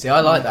 Well, see, I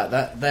like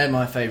that. They're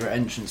my favourite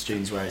entrance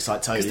tunes where it's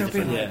like totally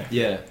different.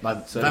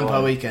 Like so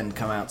Vampire Weekend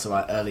come out to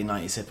like early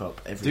 90s hip hop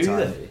every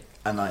time. They?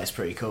 And like it's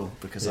pretty cool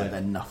because like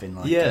they're nothing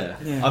like yeah.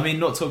 I mean,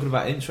 not talking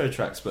about intro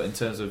tracks, but in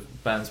terms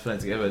of bands playing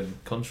together in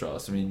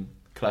contrast, I mean,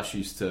 Clash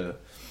used to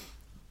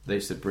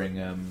bring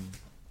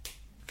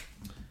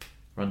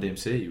Run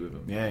DMC with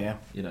them. Yeah.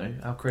 You know,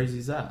 how crazy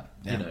is that?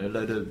 Yeah. You know, a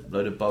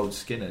load of bold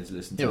skinheads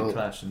listen to the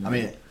Clash. And I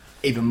mean,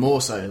 even more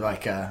so,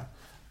 like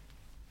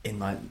in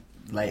like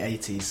late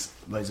 80s,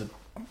 loads of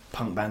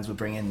punk bands would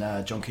bring in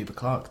John Cooper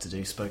Clarke to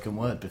do spoken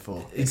word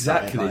before.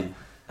 Exactly. Like,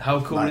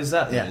 how cool is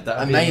that? Yeah,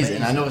 that'd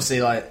amazing. And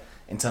obviously, like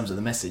in terms of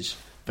the message,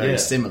 very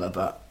similar,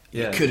 but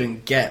you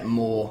couldn't get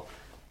more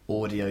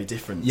audio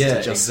difference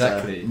to just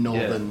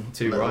northern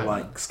little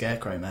like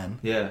scarecrow man.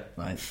 Yeah,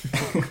 like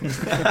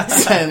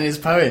saying his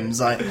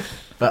poems, like,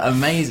 but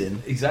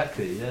amazing.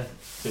 Exactly. Yeah,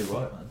 too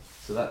right, man.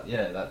 So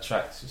that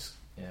track's just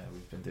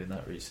we've been doing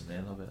that recently.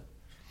 I love it.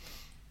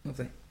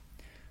 Lovely.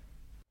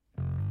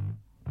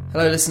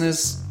 Hello,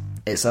 listeners.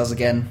 It's us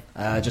again.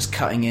 Just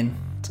cutting in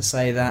to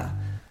say that,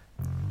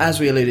 as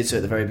we alluded to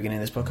at the very beginning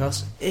of this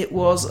podcast, it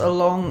was a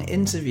long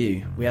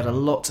interview. We had a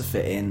lot to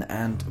fit in,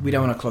 and we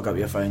don't want to clog up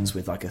your phones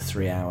with like a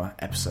 3-hour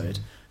episode.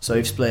 So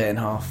we've split it in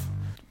half.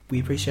 We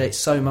appreciate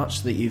so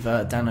much that you've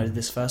downloaded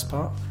this first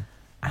part,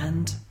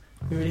 and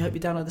we really hope you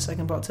download the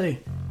second part too.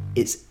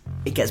 It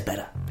gets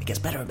better. It gets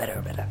better and better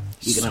and better.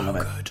 You're gonna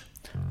love it.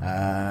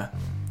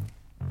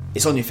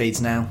 It's on your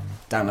feeds now.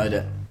 Download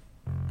it.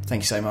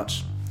 Thank you so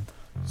much.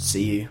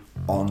 See you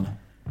on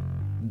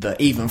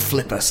the even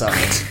flipper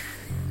side.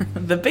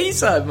 The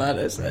B-side, man,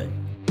 I say.